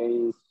name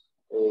is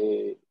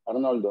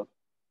Arnoldo.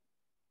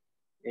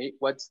 Okay.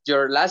 What's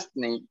your last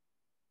name?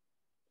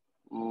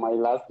 My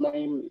last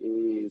name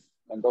is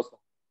Mendoza.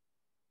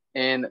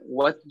 And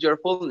what's your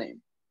full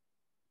name?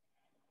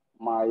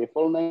 My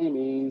full name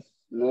is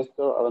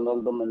Nestor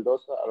Arnoldo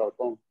Mendoza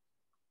Alarcón.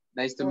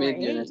 Nice to meet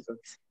you, Nestor.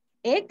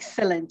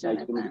 Excellent,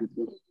 Jonathan.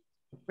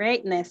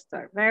 Great,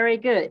 Nestor. Very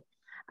good.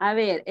 A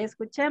ver,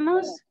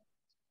 escuchemos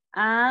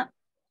a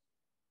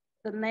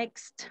the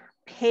next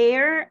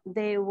pair.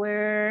 They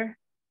were,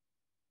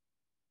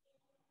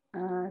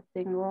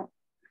 tengo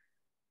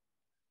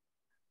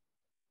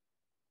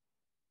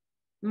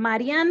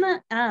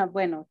Mariana,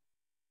 bueno,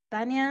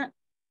 Tania,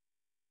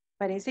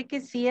 parece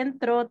que sí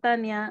entró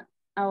Tania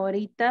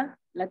ahorita,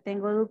 la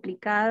tengo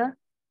duplicada.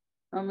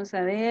 Vamos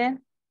a ver.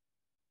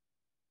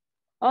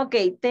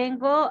 Ok,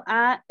 tengo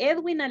a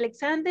Edwin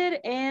Alexander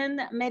and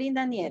Merin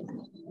Daniela.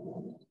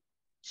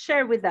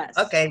 Share with us.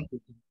 Okay.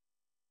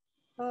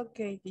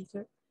 Okay,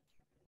 teacher.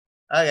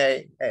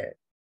 Okay.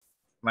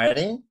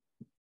 Marin,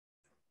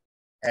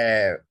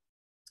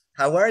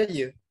 how are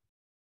you?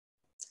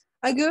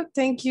 I'm good,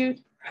 thank you.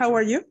 How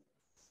are you?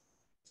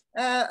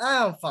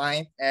 I'm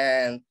fine.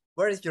 And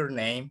what is your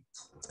name?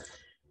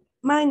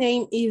 My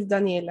name is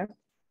Daniela.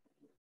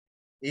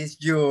 Is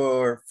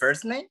your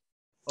first name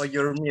or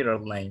your middle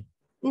name?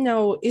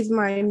 No, it's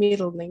my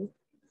middle name.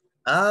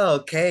 Oh,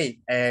 okay.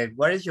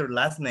 What is your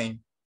last name?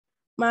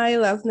 My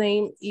last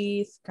name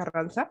is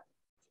Carranza.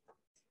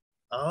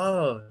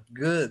 Oh,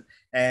 good.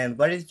 And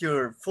what is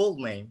your full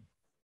name?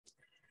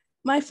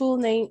 My full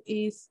name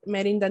is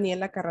Merin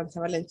Daniela Carranza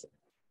Valencia.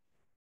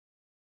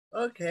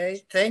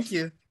 Okay, thank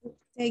you.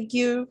 Thank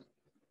you.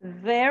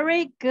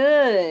 Very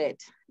good.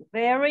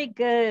 Very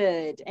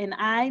good. And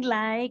I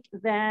like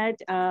that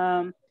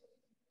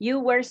you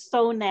were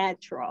so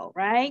natural,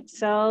 right?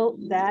 So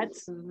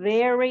that's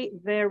very,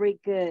 very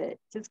good.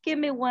 Just give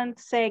me 1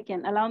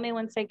 second. Allow me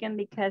 1 second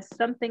because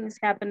something is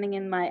happening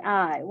in my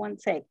eye. 1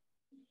 second.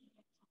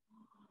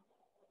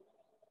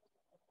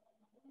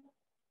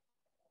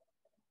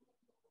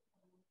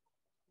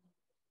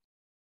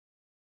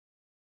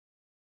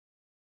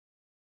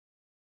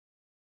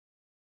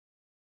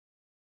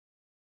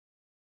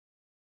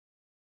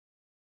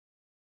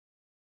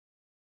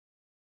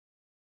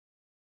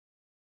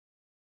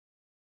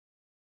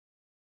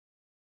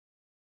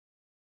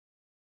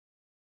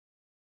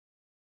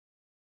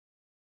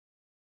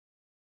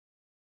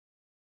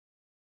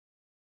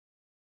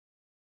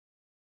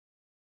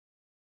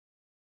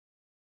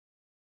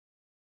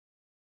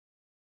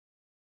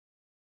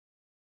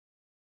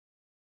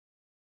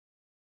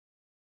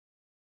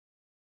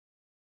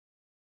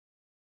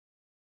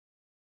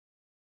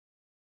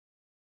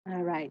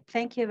 All right,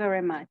 thank you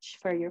very much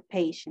for your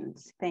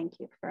patience. Thank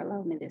you for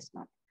allowing me this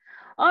moment.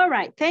 All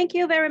right, thank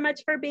you very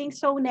much for being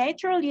so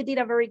natural. You did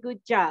a very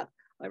good job.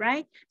 All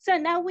right, so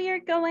now we are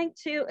going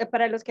to,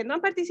 para los que no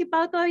han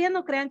participado todavía,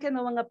 no crean que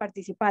no van a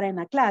participar en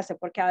la clase,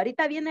 porque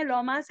ahorita viene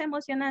lo más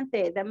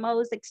emocionante, the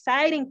most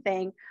exciting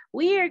thing.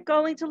 We are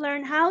going to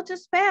learn how to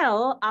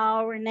spell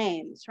our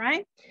names,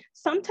 right?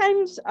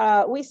 Sometimes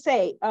we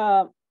say,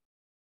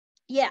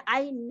 yeah,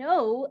 I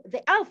know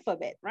the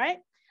alphabet, right?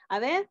 A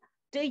ver,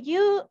 do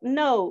you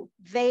know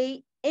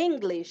the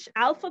English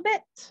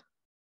alphabet?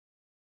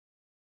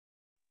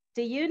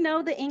 Do you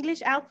know the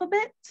English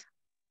alphabet?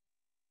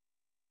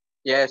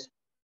 Yes.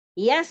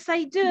 Yes,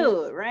 I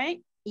do,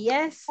 right?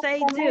 Yes,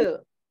 I do.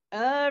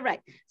 All right.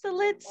 So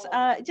let's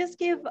just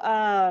give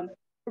a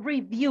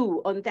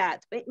review on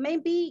that.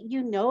 Maybe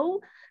you know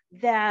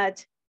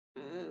that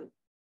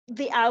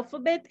the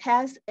alphabet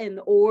has an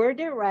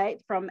order,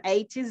 right? From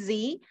A to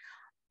Z,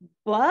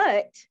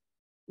 but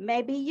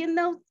maybe you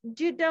know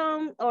you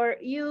don't, or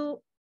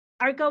you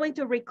are going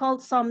to recall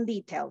some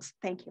details.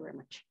 Thank you very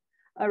much.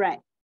 All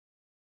right.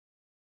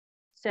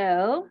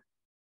 So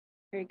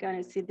we're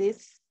going to see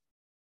this.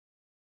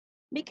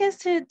 Because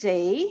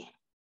today,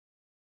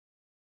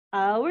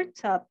 our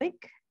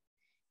topic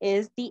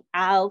is the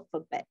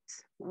alphabet,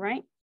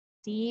 right?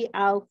 The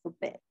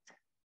alphabet.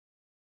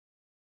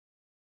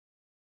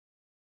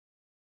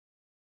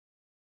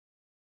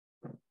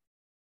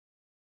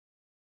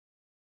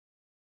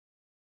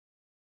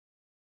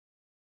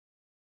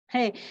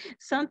 Hey,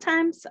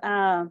 sometimes,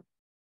 a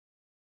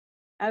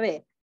ver,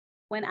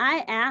 when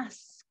I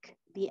ask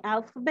the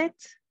alphabet,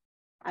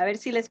 a ver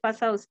si les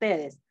pasa a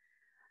ustedes.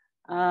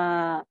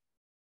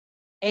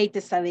 Hey,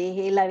 ¿te sabes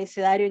el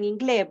abecedario en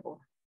inglés?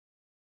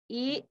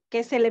 ¿Y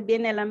qué se les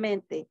viene a la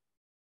mente?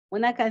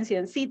 Una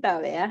cancioncita,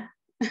 ¿vea?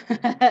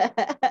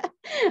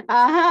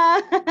 Ajá.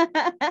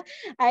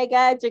 I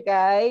got you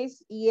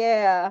guys.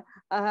 Yeah.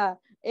 Ajá.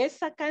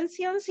 Esa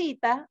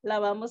cancioncita la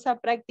vamos a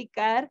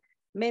practicar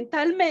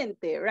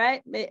mentalmente,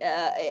 right?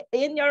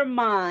 In your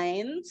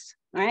minds,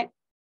 right?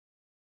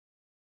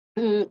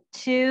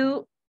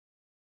 To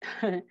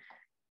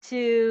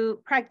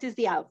practice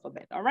the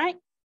alphabet, all right?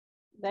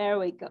 There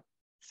we go.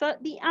 So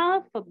the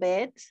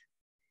alphabet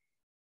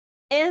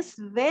is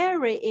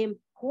very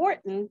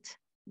important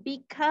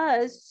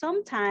because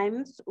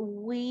sometimes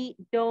we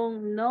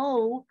don't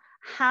know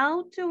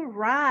how to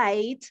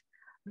write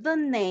the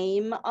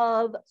name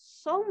of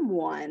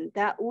someone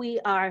that we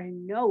are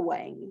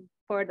knowing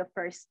for the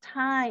first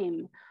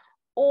time.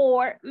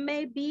 Or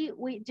maybe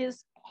we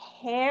just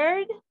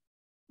heard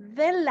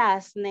the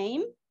last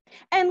name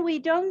and we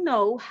don't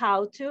know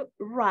how to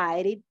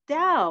write it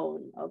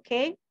down,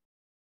 okay?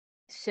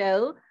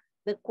 So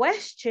the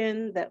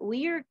question that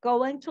we are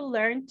going to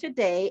learn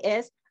today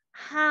is,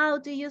 how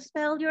do you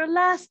spell your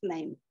last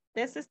name?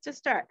 This is to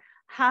start.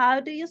 How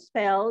do you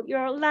spell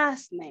your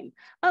last name?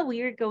 Well,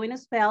 we are going to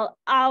spell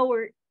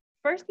our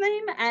first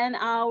name and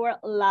our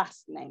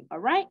last name, all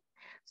right?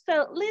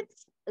 So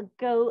let's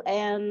go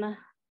and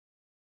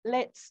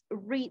let's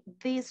read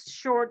this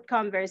short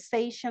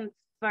conversation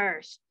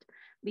first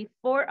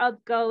before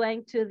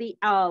going to the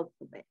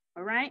alphabet,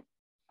 all right?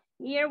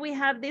 Here we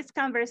have this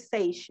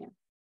conversation.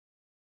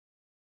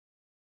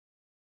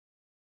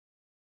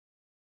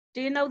 Do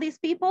you know these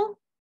people?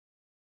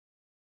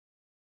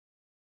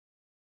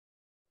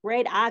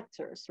 Great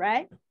actors,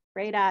 right?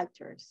 Great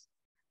actors.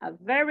 A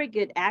very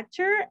good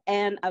actor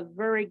and a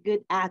very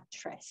good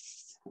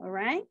actress, all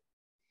right?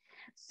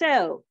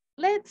 So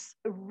let's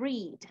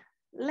read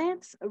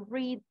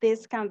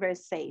this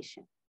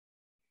conversation.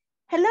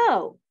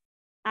 Hello,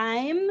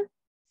 I'm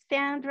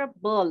Sandra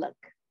Bullock.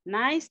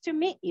 Nice to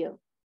meet you.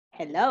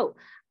 Hello,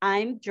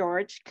 I'm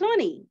George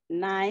Clooney.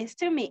 Nice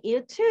to meet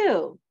you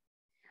too.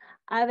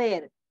 A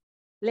ver,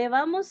 le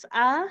vamos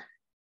a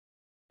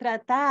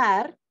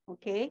tratar,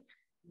 ¿ok?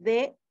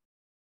 De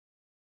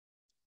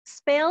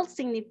spell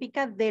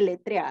significa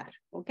deletrear,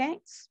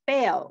 ¿ok?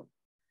 Spell,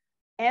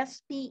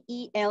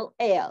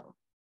 S-P-E-L-L,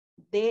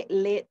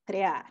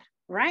 deletrear,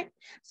 right?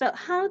 So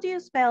how do you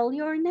spell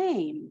your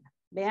name?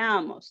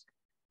 Veamos.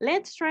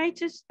 Let's try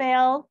to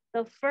spell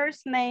the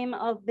first name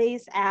of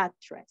this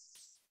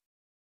actress.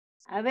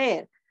 A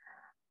ver,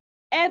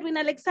 Edwin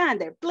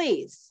Alexander,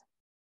 please.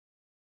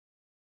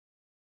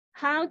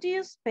 How do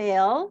you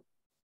spell?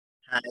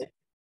 Hi.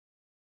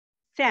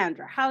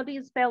 Sandra, how do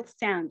you spell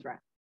Sandra?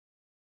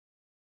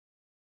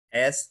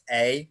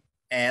 S-A-N-D-R-A.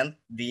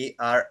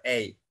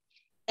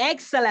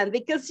 Excellent,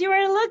 because you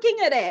were looking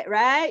at it,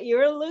 right? You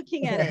were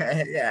looking at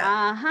it.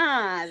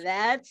 Yeah.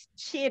 That's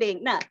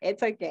cheating. No,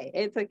 it's okay.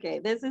 It's okay.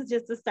 This is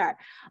just a start.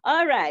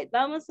 All right,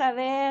 vamos a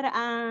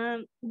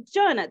ver.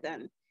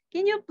 Jonathan,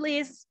 can you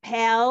please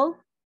spell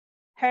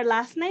her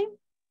last name?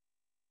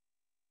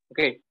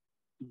 Okay.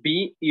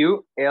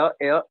 B-U-L-L-O-C-K.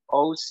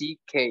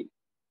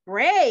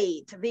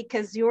 Great,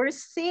 because you're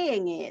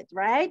seeing it,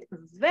 right?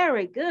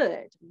 Very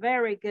good,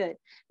 very good.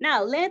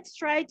 Now, let's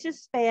try to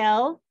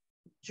spell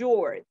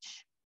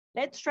George.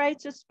 Let's try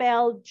to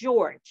spell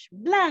George.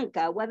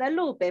 Blanca,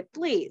 Guadalupe,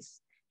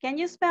 please. Can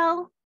you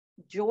spell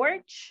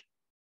George.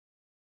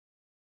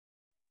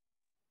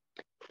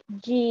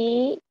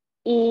 George.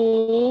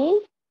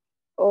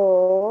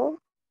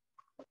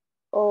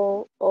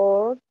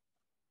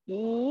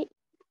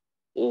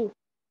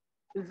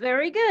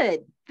 Very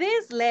good.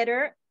 This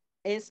letter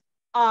is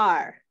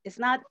R. It's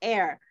not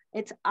air.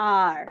 It's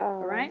R.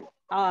 All right?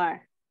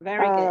 R.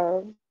 Very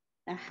good.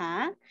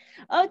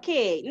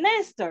 Okay,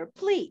 Nestor,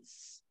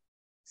 please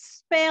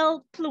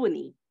spell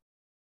Clooney.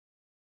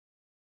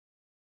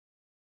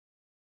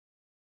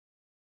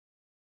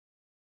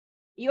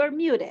 You're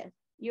muted.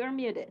 You're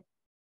muted.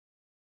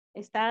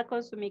 Está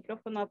con su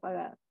micrófono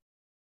apagado.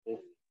 Sí.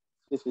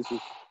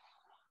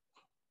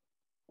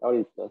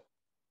 Ahorita.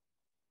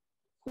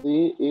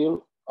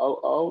 C-L-O-O-N-A-J.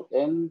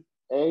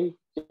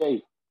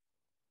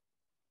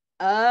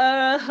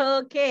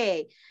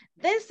 Okay.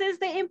 This is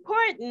the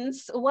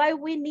importance why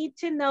we need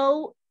to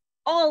know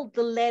all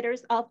the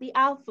letters of the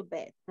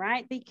alphabet,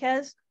 right?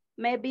 Because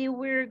maybe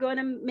we're going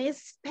to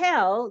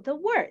misspell the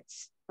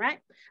words, right?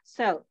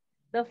 So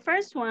the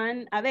first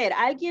one, a ver,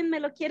 ¿alguien me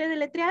lo quiere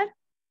deletrear?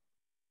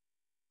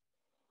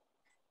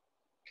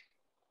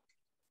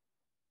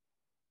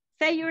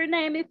 Say your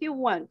name if you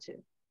want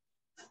to.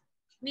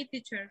 Me,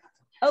 teacher.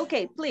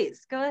 Okay,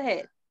 please, go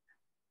ahead.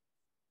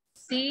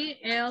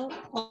 C-L-O-O-N-E-Y.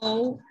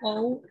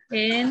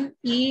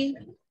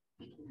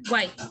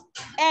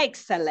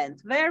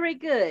 Excellent, very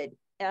good.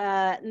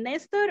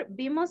 Néstor,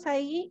 vimos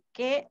ahí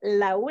que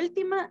la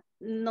última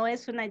no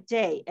es una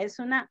J, es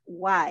una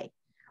Y.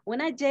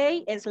 Una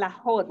J es la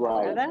J,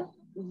 ¿verdad?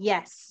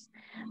 Yes.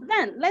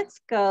 Then let's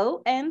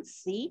go and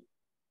see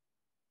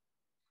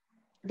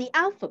the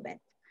alphabet.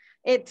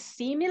 It's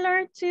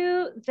similar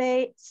to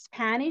the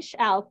Spanish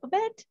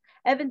alphabet,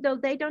 even though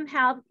they don't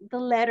have the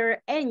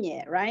letter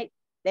ñ, right?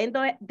 They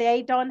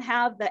don't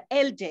have the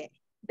LJ.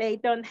 They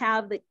don't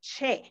have the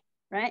che,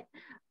 right?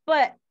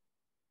 But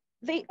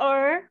they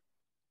are,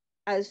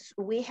 as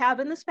we have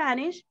in the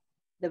Spanish,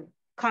 the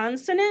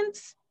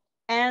consonants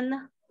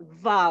and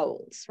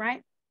vowels,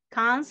 right?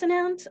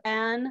 Consonants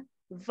and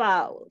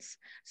vowels.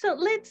 So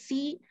let's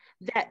see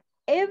that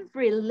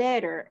every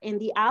letter in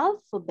the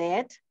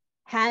alphabet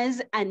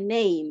has a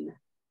name,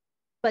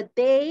 but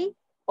they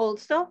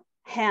also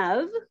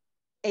have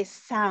a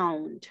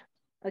sound,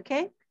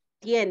 okay?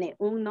 Tiene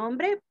un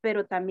nombre,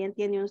 pero también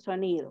tiene un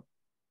sonido,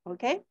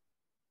 okay?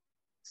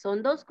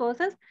 Son dos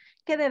cosas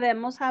que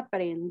debemos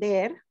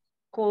aprender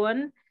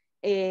con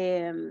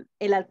el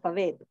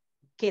alfabeto,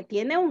 que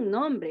tiene un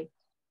nombre,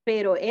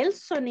 pero el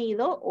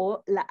sonido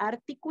o la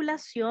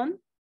articulación,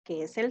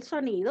 que es el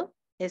sonido,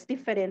 es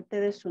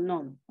diferente de su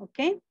nombre,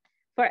 okay?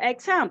 For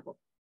example,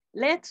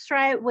 let's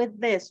try it with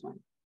this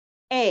one.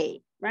 A,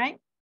 right?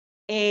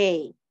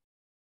 A.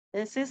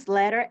 This is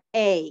letter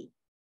A.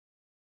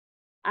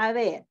 A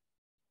ver.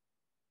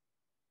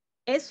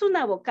 Es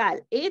una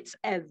vocal. It's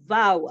a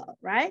vowel,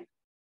 right?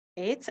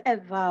 It's a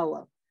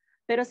vowel.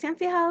 Pero se han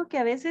fijado que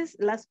a veces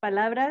las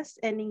palabras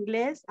en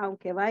inglés,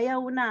 aunque vaya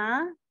una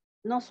A,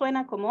 no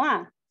suena como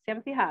A. ¿Se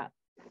han fijado?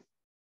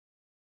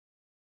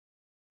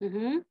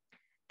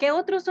 ¿Qué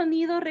otro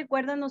sonido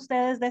recuerdan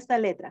ustedes de esta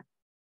letra?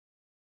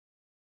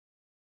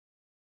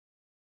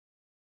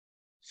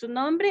 Su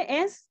nombre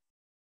es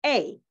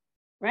A,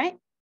 right?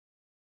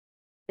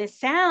 The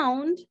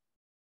sound,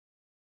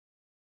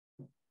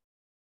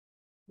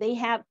 they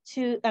have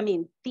two,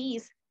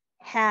 these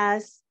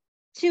has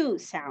two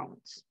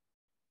sounds.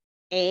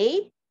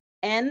 A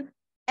and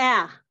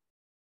A,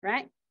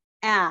 right?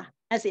 A,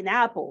 as in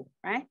apple,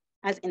 right?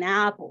 As in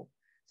apple.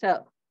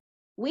 So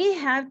we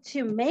have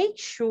to make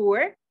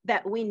sure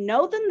that we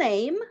know the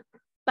name,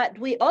 but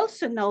we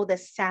also know the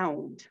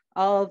sound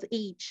of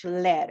each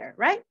letter,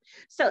 right?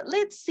 So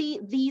let's see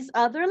these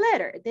other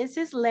letters. This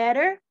is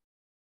letter,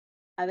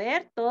 a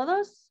ver,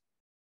 todos.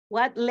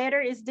 What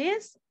letter is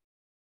this?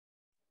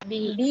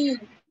 B.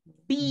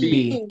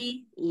 B.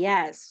 B.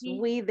 Yes, B.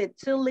 With the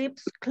two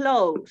lips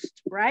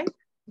closed, right?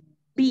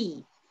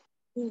 B.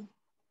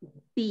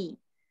 B.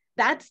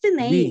 That's the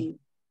name. B.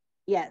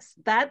 Yes,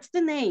 that's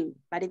the name,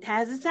 but it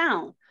has a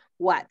sound.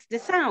 What's the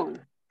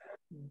sound?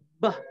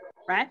 B,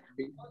 right?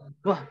 B.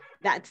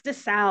 That's the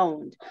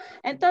sound.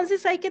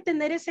 Entonces hay que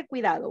tener ese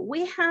cuidado.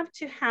 We have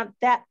to have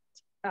that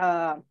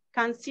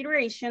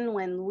consideration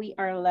when we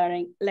are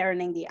learning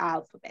the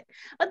alphabet.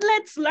 But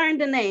let's learn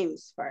the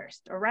names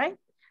first, all right?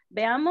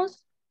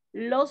 Veamos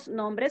los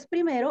nombres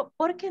primero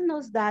porque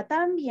nos da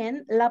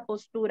también la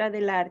postura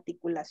de la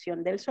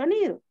articulación del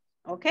sonido,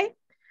 ¿ok?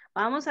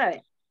 Vamos a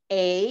ver.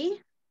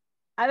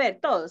 A ver,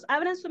 todos,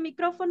 abran su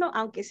micrófono,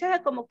 aunque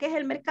sea como que es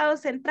el mercado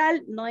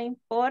central, no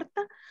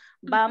importa.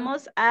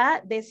 Vamos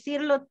a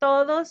decirlo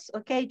todos,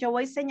 ¿ok? Yo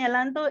voy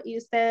señalando y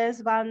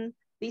ustedes van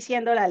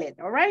diciendo la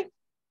letra, ¿all right?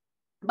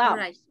 Vamos.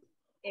 All right.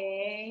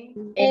 A,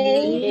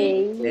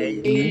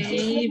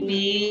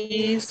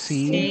 B, C,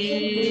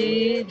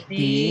 D,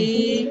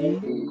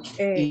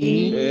 E,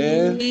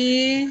 F,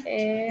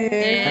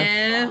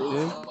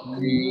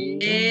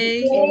 G,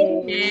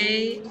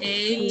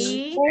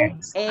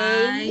 H,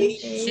 I,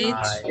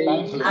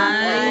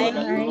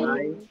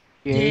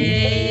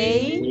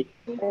 J,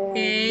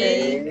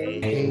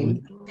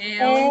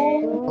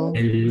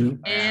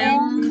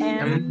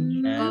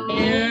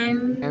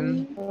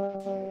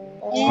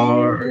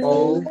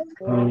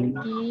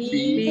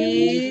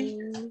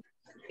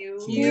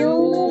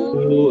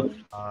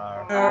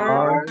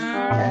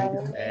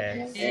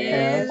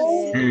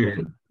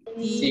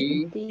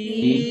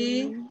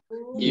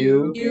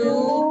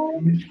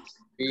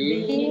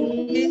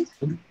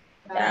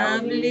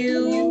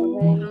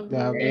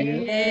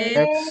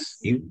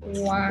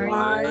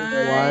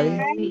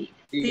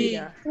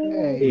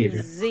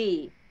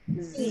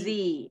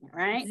 Z,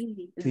 right?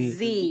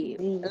 Z,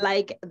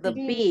 like the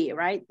B,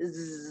 right?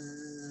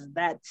 Z,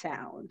 that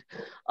sound.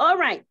 All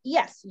right,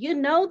 yes, you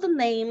know the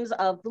names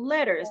of the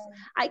letters.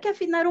 Hay que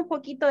afinar un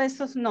poquito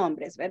esos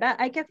nombres, ¿verdad?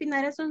 Hay que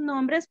afinar esos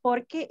nombres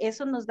porque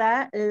eso nos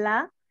da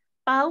la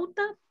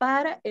pauta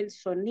para el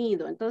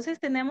sonido. Entonces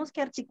tenemos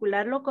que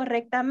articularlo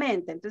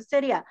correctamente. Entonces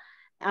sería,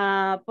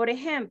 por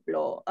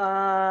ejemplo,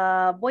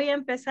 voy a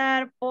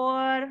empezar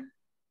por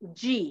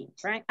G,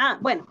 right?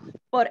 Bueno,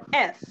 por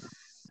F.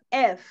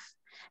 F.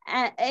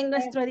 En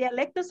nuestro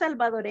dialecto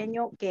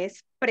salvadoreño, que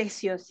es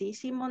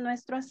preciosísimo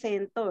nuestro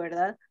acento,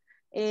 ¿verdad?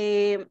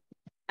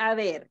 A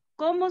ver,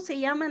 ¿cómo se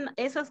llaman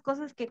esas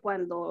cosas que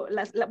cuando,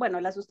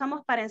 las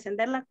usamos para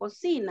encender la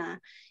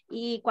cocina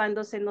y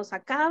cuando se nos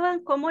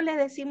acaban, ¿cómo le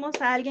decimos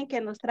a alguien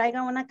que nos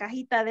traiga una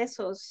cajita de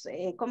esos,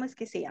 ¿cómo es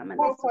que se llaman?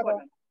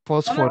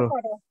 Fósforo.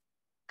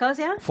 ¿Cómo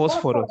se llama?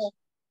 Fósforos.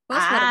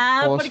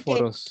 Porque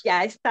Fósforos.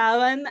 ya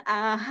estaban,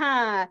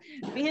 ajá.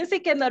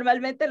 Fíjense que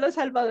normalmente los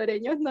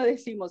salvadoreños no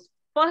decimos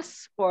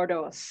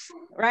fósforos,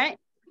 right?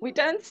 We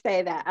don't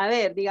say that. A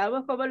ver,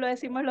 digamos cómo lo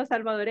decimos los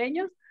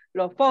salvadoreños,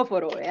 los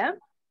fósforos, ¿verdad?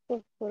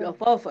 Los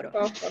fósforos,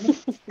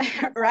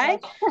 right?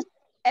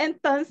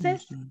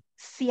 Entonces,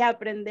 si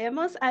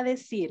aprendemos a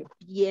decir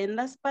bien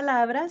las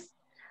palabras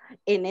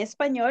en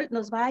español,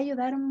 nos va a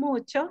ayudar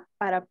mucho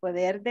para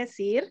poder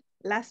decir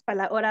las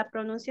palabras o la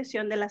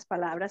pronunciación de las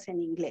palabras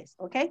en inglés,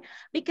 ¿ok?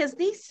 Because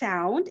this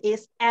sound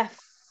is F,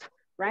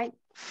 right?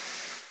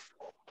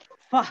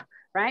 F,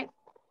 right?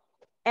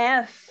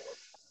 F.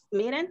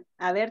 Miren,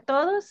 a ver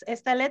todos,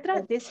 esta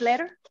letra, this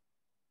letter,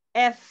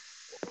 F.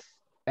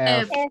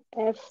 F.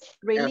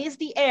 Release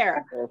the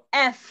air.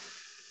 F.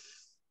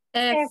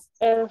 F.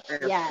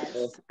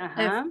 Yes.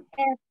 Ajá.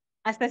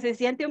 Hasta se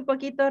siente un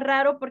poquito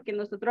raro porque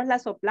nosotros la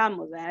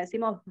soplamos, ¿verdad?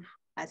 Decimos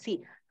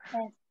así.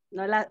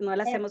 No la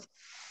hacemos.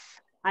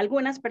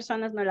 Algunas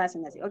personas no la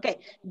hacen así. Ok.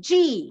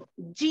 G.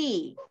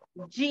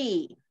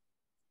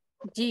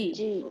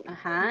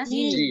 Ajá.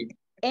 G.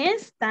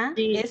 Esta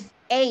es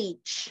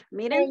H.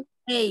 Miren.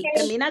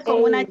 Termina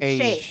con una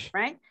H,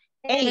 right?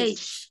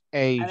 H.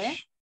 A ver.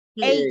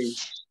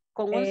 H.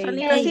 Con un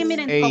sonido así,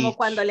 miren, como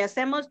cuando le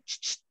hacemos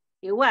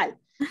igual.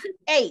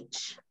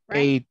 H.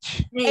 Right?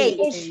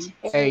 H.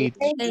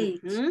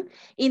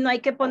 Y no hay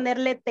que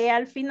ponerle T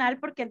al final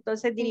porque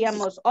entonces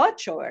diríamos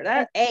 8,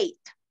 ¿verdad? 8.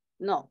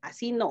 No,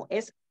 así no,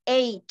 es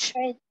H.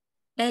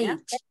 ¿Ya?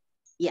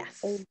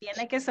 Yes.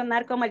 Tiene que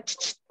sonar como el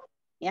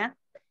 ¿ya?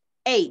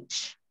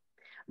 H.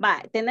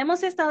 Va,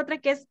 tenemos esta otra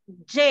que es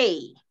J.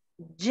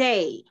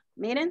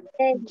 Miren.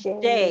 J.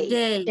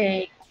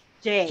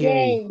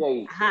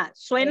 Ajá,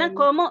 suena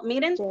como,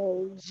 miren,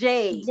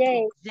 J.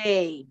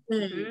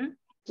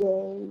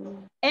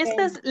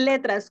 Estas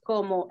letras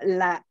como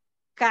la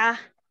K,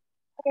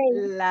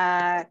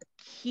 la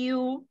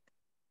Q,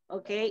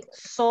 ok,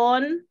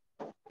 son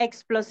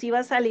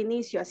explosivas al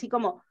inicio, así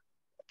como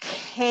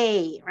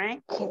K,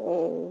 right? K,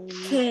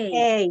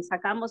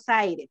 sacamos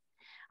aire.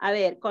 A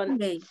ver, con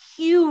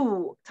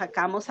Q,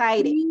 sacamos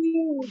aire.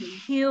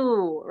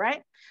 Q,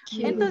 right?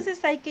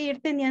 Entonces hay que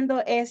ir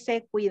teniendo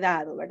ese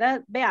cuidado,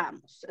 ¿verdad?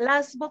 Veamos,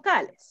 las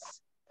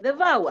vocales, the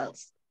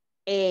vowels,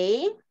 A,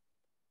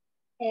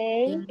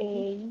 E,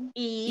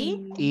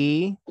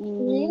 I, O,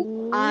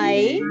 U. A,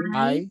 E,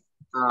 I,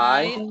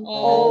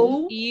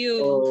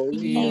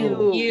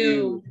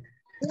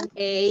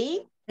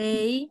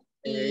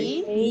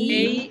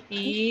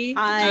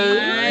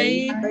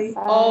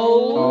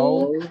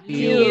 O,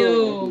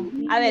 U.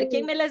 A ver,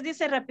 ¿quién me las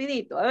dice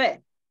rapidito? A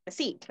ver,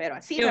 sí, pero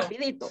así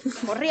rapidito,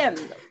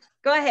 corriendo.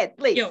 Go ahead,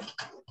 please. Yo. A,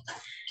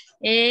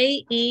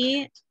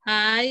 E,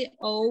 I,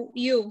 O,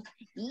 U.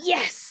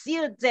 Yes,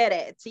 you did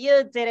it.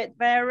 You did it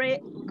very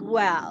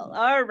well.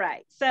 All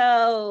right.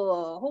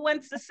 So, who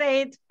wants to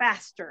say it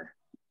faster?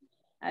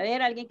 A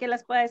ver, ¿alguien que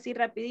las pueda decir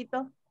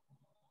rapidito?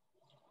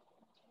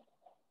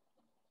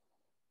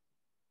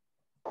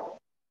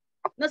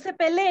 No se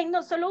peleen,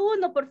 no, solo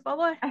uno, por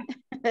favor.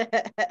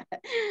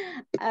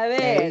 A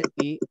ver.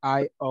 A, E,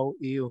 I, O,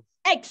 U.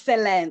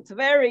 Excellent.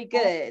 Very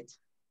good.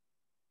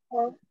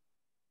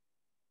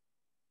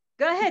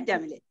 Go ahead,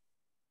 Jamile.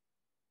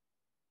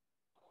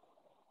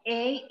 A,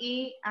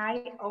 E,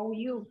 I, O,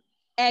 U.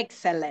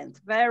 Excellent.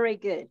 Very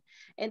good.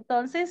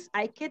 Entonces,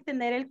 hay que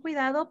tener el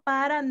cuidado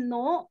para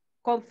no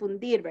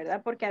confundir,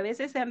 ¿verdad? Porque a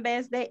veces en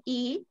vez de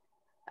I,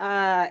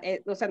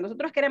 o sea,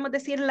 nosotros queremos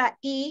decir la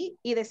I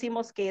y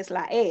decimos que es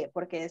la E,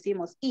 porque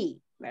decimos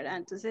I, ¿verdad?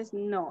 Entonces,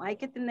 no, hay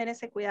que tener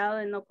ese cuidado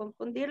de no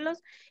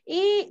confundirlos.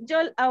 Y yo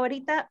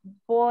ahorita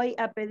voy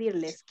a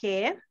pedirles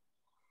que,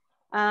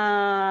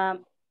 how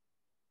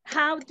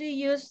do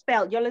you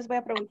spell? Yo les voy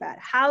a preguntar,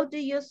 how do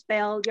you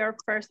spell your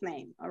first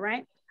name, all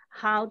right?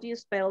 How do you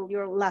spell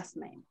your last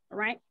name, all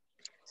right?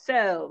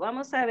 So,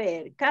 vamos a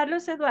ver,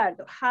 Carlos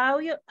Eduardo, how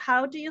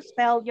do you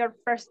spell your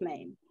first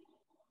name?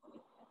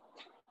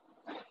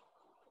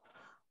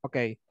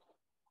 Okay.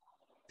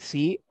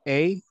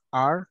 C-A-R-L-O-S.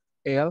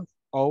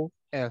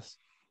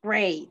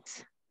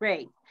 Great,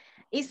 great.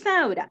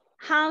 Isaura,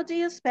 how do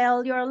you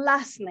spell your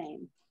last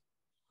name?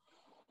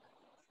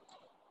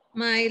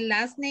 My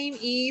last name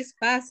is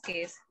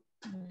Vasquez.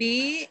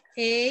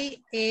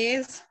 B-A-S-Q-U-E-S-C.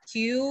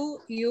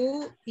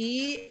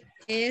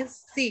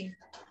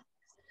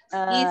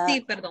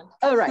 Easy, perdón.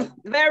 All right,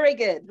 very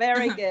good,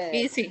 very good.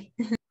 Easy.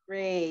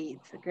 Great,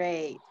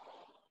 great.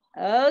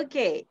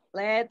 Okay,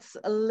 let's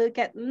look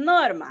at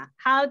Norma.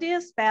 How do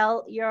you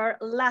spell your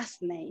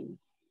last name?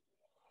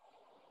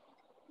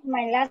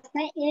 My last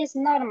name is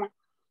Norma.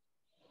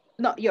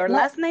 No, your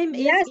last name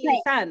is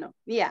Lizano.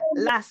 Yeah,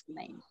 last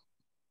name.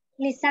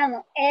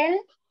 Lizano.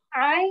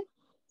 L-I-C-A-N-O.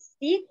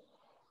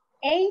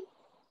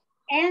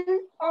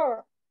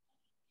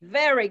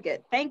 Very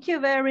good. Thank you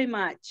very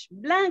much.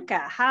 Blanca,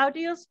 how do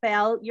you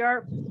spell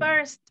your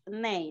first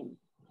name?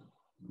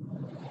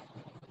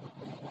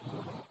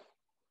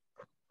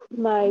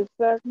 My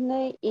first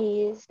name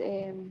is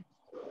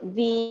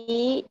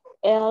V-L-A-M-C-A.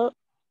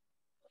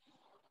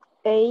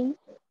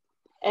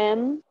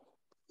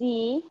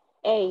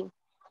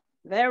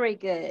 Very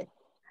good.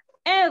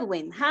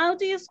 Edwin, how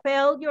do you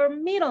spell your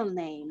middle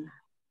name?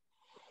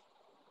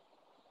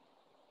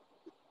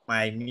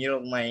 My middle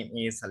name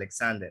is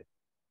Alexander.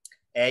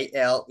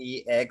 A-L-E-X-A-D-E-R.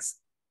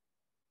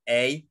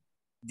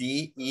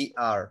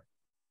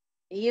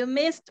 You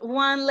missed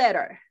one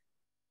letter.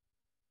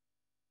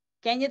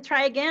 Can you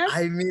try again?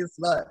 I missed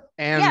that.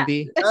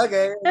 Andy. Yeah.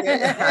 Okay,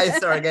 I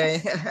start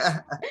again.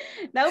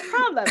 No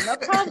problem, no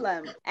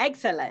problem.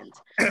 Excellent.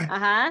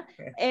 Ajá.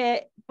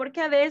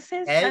 Porque a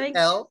veces, ¿saben?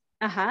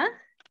 Ajá.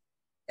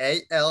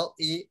 A-L-E-X-A-N-D-E-R.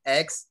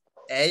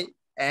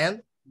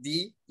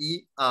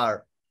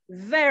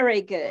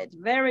 Very good,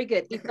 very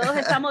good. Y todos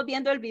estamos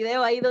viendo el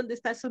video ahí donde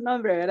está su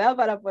nombre, ¿verdad?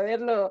 Para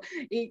poderlo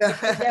ir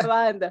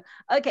llevando.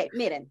 Ok,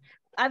 miren,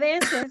 a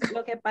veces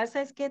lo que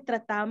pasa es que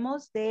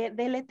tratamos de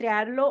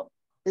deletrearlo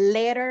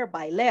letter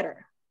by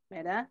letter,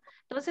 ¿verdad?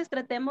 Entonces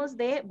tratemos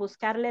de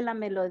buscarle la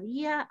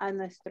melodía a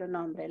nuestro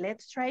nombre.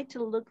 Let's try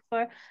to look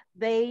for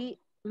the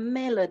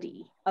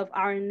melody of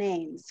our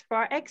names.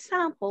 For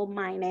example,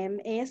 my name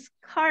is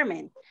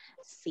Carmen,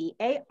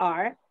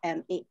 C-A-R-M-E-N,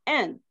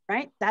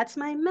 right? That's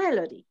my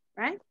melody,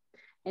 right?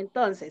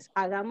 Entonces,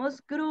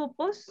 hagamos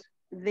grupos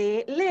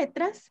de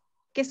letras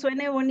que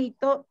suene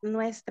bonito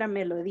nuestra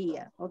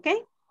melodía, ¿ok?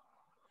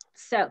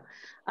 So,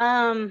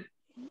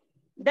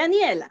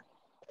 Daniela,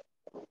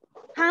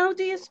 how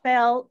do you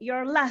spell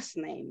your last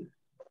name?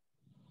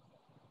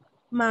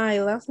 My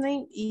last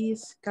name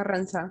is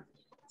Carranza.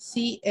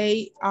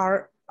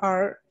 C-A-R-R-A-N-C-A.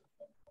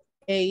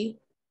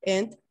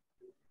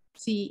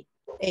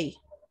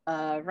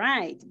 All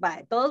right,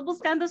 bye. Todos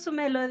buscando su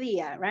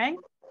melodía, right?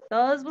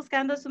 Todos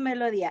buscando su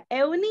melodía.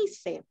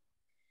 Eunice,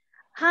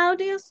 how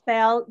do you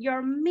spell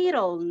your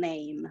middle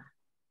name?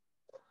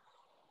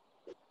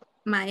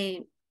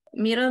 My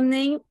middle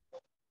name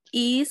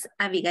is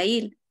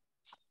Abigail.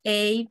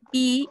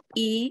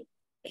 A-B-E-G-I-L-M.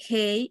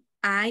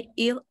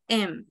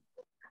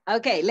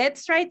 Okay,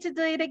 let's try to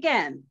do it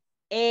again.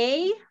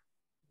 A-E-I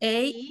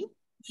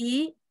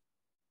G.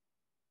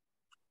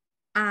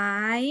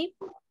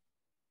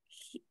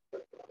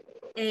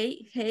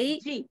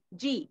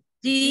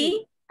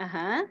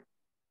 Uh-huh.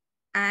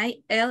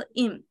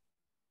 I-L-M.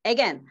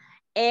 Again,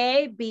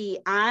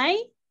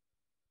 A-B-I-G.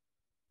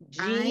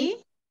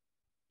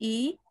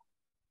 I.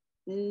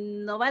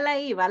 No va la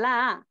I, va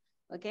la A.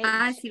 Okay.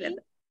 Ah, sí,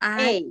 ¿verdad?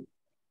 A-L.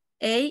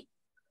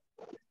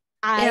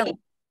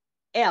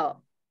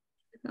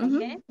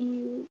 Okay.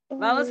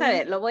 Vamos a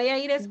ver, lo voy a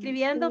ir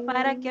escribiendo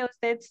para que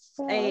usted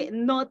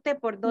note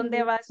por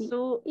dónde va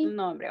su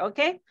nombre, ¿ok?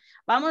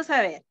 Vamos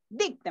a ver,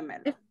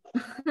 díctemelo.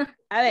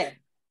 A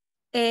ver.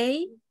 A,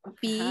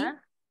 B,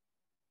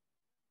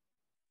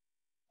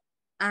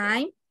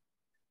 I.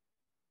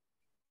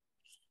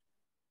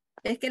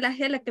 Es que la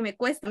G es la que me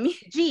cuesta a mí.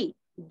 G.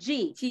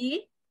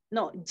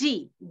 No,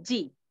 G.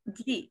 G.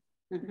 G.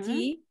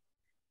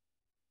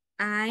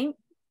 I.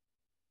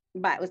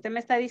 Va, usted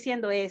me está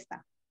diciendo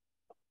esta.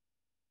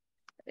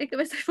 Es que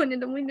me estoy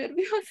poniendo muy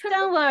nerviosa.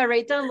 Don't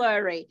worry, don't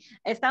worry.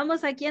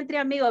 Estamos aquí entre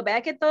amigos.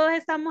 Vea que todos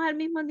estamos al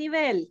mismo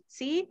nivel,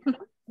 ¿sí?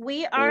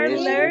 We are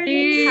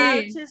learning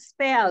how to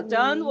spell.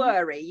 Don't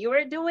worry. You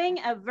are doing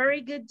a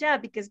very good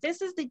job because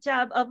this is the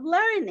job of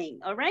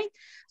learning, all right?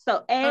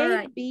 So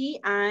A, B,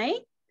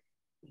 I,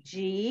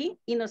 G,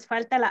 y nos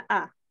falta la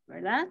A,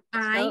 ¿verdad?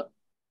 So,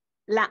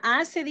 la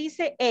A se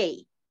dice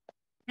A.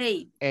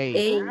 I,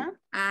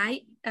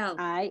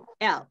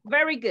 I-L.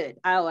 Very good.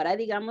 Ahora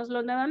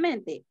digámoslo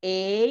nuevamente.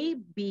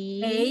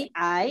 A-B-I.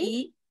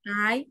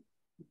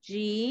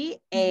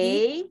 G-A-I-L.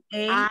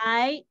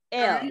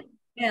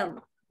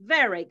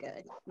 Very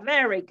good.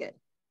 Very good.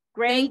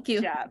 Great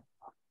job.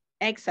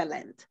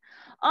 Excellent.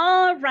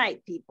 All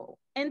right, people.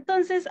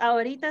 Entonces,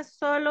 ahorita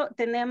solo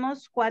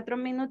tenemos 4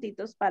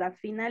 minutitos para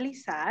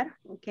finalizar,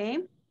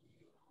 ¿ok?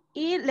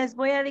 Y les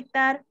voy a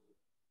dictar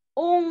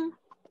un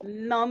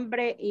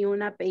nombre y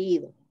un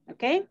apellido,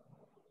 ¿ok?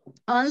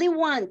 Only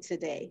one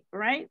today,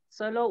 right?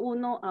 Solo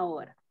uno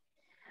ahora.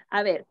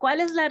 A ver,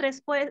 ¿cuál es la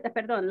respuesta?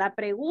 Perdón, la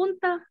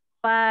pregunta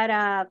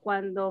para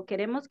cuando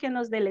queremos que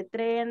nos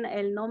deletreen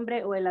el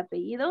nombre o el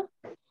apellido.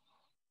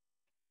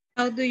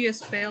 How do you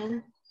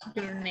spell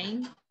your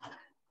name?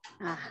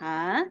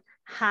 Ajá.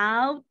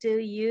 How do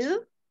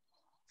you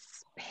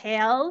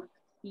spell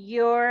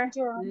your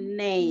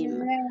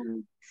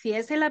name? Si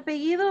es el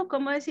apellido,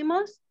 ¿cómo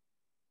decimos?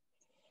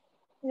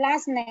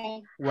 Last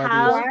name.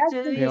 How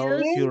do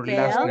you your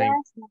spell?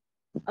 last name?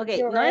 Okay,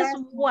 Your no es last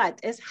name. what,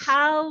 es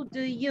how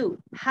do you,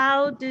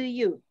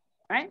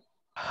 right?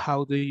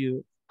 How do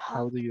you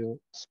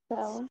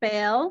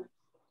Spell.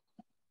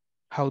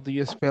 how do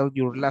you spell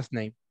your last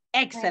name?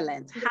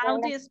 Excellent. How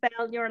do you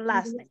spell your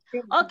last name?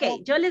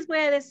 Ok, yo les voy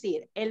a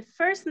decir el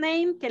first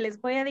name que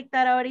les voy a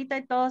dictar ahorita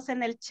y todos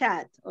en el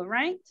chat, all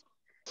right?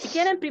 Si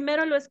quieren,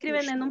 primero lo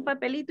escriben en un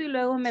papelito y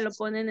luego me lo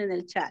ponen en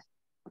el chat.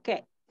 Ok,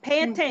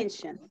 pay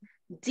attention.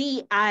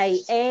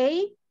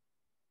 D-I-A,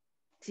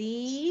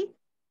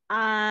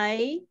 D-I-A,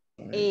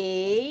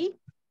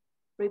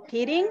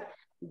 repeating,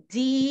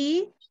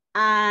 D-I-A.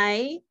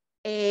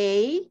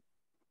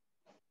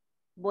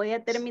 Voy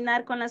a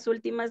terminar con las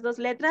últimas 2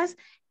 letras.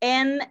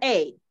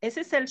 N-A.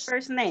 Ese es el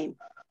first name.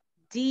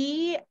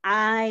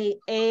 D-I-A-N-A.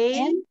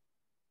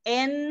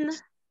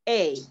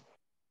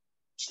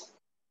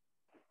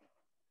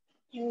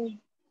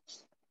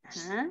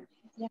 Ajá.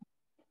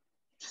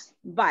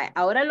 Vale,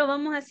 ahora lo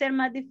vamos a hacer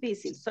más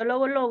difícil.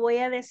 Solo lo voy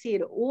a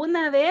decir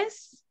una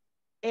vez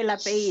el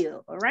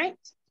apellido, all right?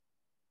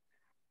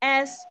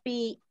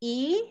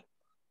 S-P-E.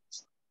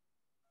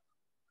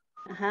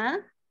 Ajá.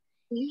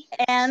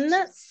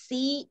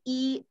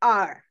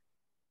 N-C-E-R.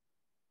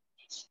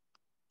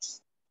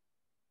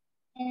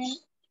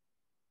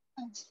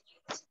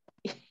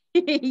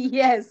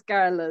 Yes,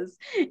 Carlos.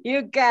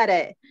 You got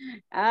it.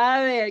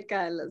 A ver,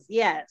 Carlos.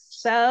 Yes.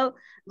 So,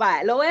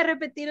 va, lo voy a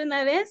repetir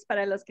una vez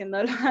para los que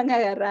no lo han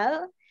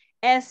agarrado.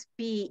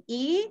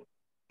 S-P-E-N-C-E-R.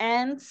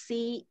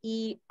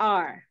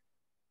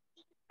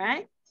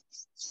 Right?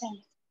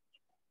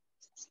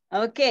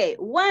 Okay.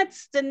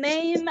 What's the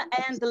name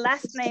and the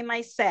last name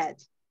I said?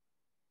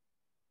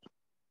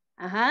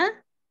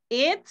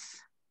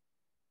 It's.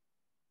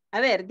 A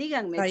ver,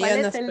 díganme, ¿cuál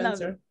Diana es el Spencer.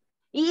 nombre?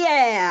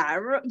 Yeah,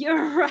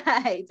 you're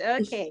right.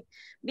 Ok.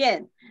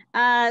 Bien.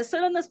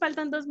 Solo nos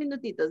faltan 2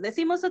 minutitos.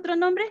 ¿Decimos otro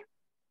nombre?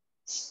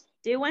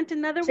 Do you want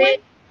another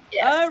one?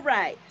 Yes. All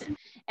right.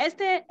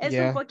 Este es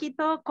Yeah. un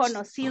poquito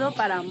conocido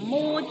para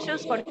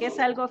muchos porque es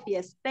algo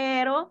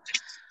fiestero,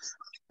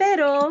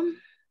 pero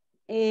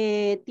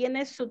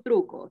tiene su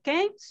truco, ¿ok?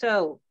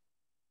 So,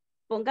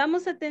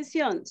 pongamos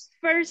atención.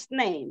 First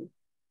name.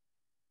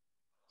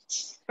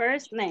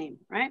 First name,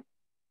 right?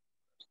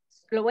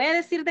 Lo voy a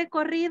decir de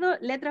corrido,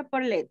 letra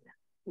por letra,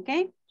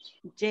 ¿ok?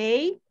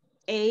 J-H-O-N-N-I-E.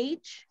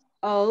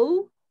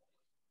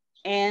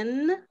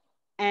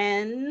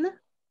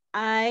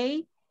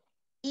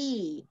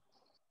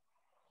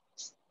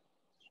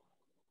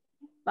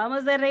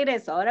 Vamos de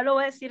regreso. Ahora lo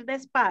voy a decir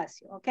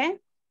despacio, ¿ok?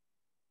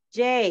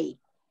 J,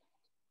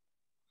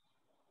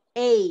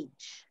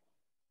 H,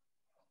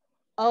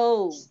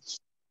 O,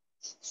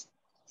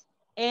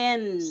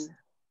 N,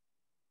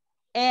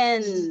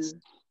 N,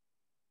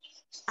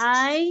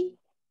 I,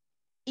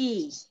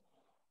 E.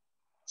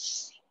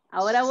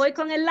 Ahora voy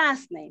con el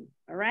last name,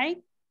 all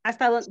right?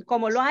 Hasta donde,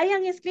 como lo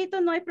hayan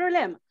escrito, no hay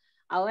problema.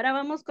 Ahora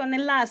vamos con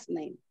el last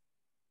name.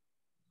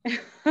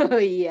 Oh,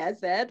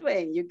 yes,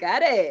 Edwin, you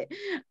got it.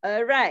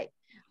 All right,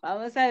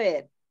 vamos a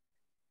ver.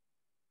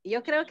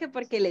 Yo creo que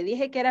porque le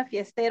dije que era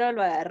fiestero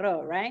lo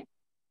agarró, right?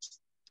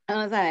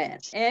 Vamos a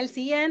ver. El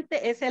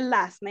siguiente es el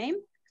last name.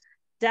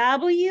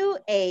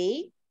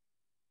 W-A-L-K-E-R.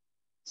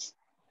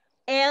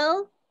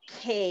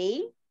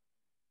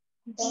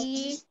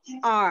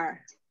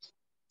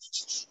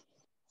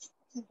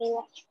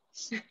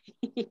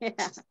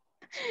 Yeah.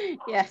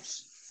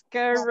 Yes,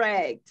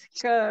 correct,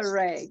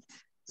 correct.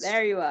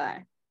 There you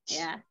are.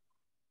 Yeah.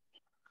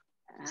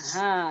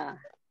 Uh-huh.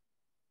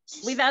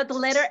 Without the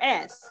letter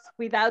S.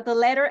 Without the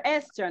letter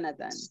S,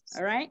 Jonathan.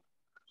 All right?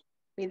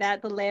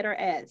 Without the letter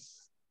S.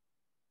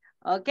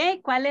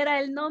 Okay, ¿cuál era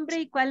el nombre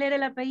y cuál era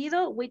el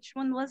apellido? Which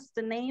one was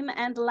the name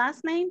and the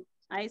last name?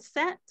 I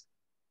said.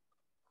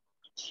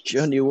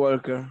 Johnny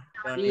Walker.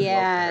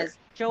 Yes,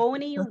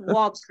 Johnny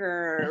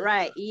Walker,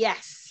 right,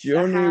 yes.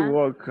 Johnny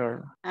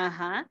Walker.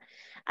 Ajá.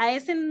 A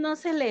ese no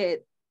se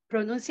le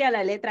pronuncia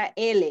la letra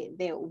L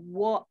de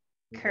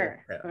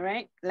Walker, all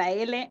right? La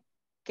L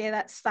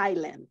queda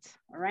silent,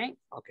 all right?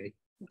 Okay.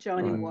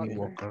 Johnny Walker.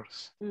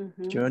 Walkers.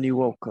 Johnny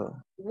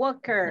Walker.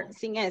 Walker,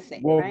 sin S,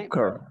 right?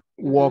 Walker.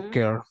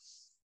 Walker.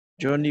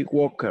 Johnny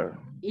Walker.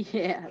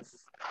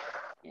 Yes.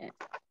 Yes.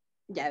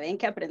 Ya ven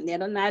que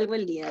aprendieron algo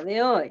el día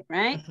de hoy,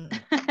 right?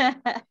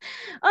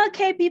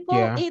 Okay, people,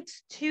 Yeah.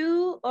 it's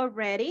 2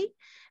 already.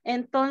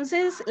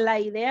 Entonces, la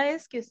idea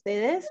es que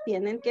ustedes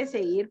tienen que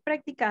seguir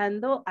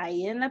practicando.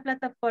 Ahí en la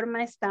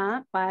plataforma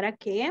está para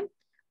que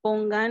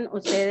pongan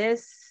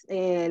ustedes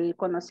el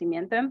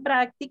conocimiento en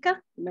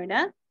práctica,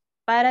 ¿verdad?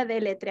 Para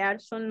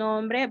deletrear su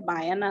nombre,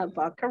 vayan a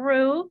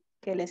Buckaroo,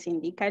 que les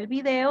indica el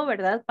video,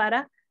 ¿verdad?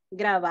 Para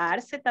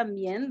grabarse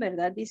también,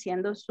 ¿verdad?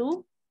 Diciendo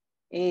su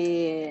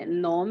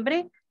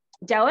nombre.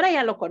 Ya ahora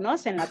ya lo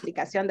conocen, la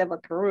aplicación de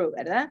Buckaroo,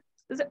 ¿verdad?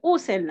 Entonces,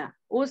 úsenla,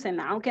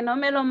 aunque no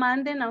me lo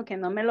manden, aunque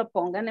no me lo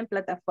pongan en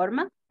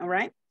plataforma, all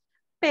right?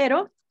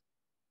 Pero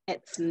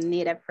it's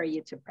needed for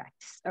you to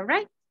practice, all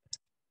right?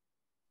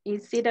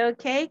 Is it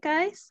okay,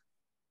 guys?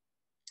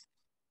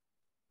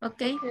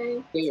 Okay.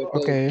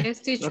 Okay. Yes,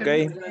 teacher.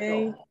 Okay.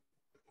 Okay.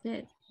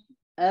 Good.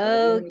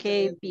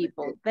 Okay,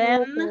 people.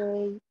 Then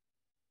Okay.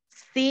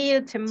 see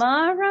you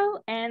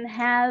tomorrow and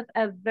have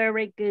a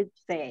very good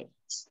day.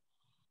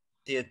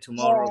 See you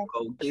tomorrow,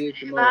 coach. See you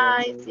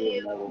tomorrow. Bye. See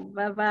you.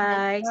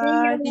 Bye-bye.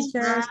 Bye,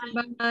 teacher.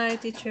 Bye,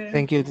 teacher.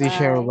 Thank you,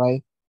 teacher. Bye.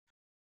 Bye.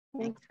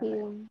 Thank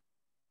you.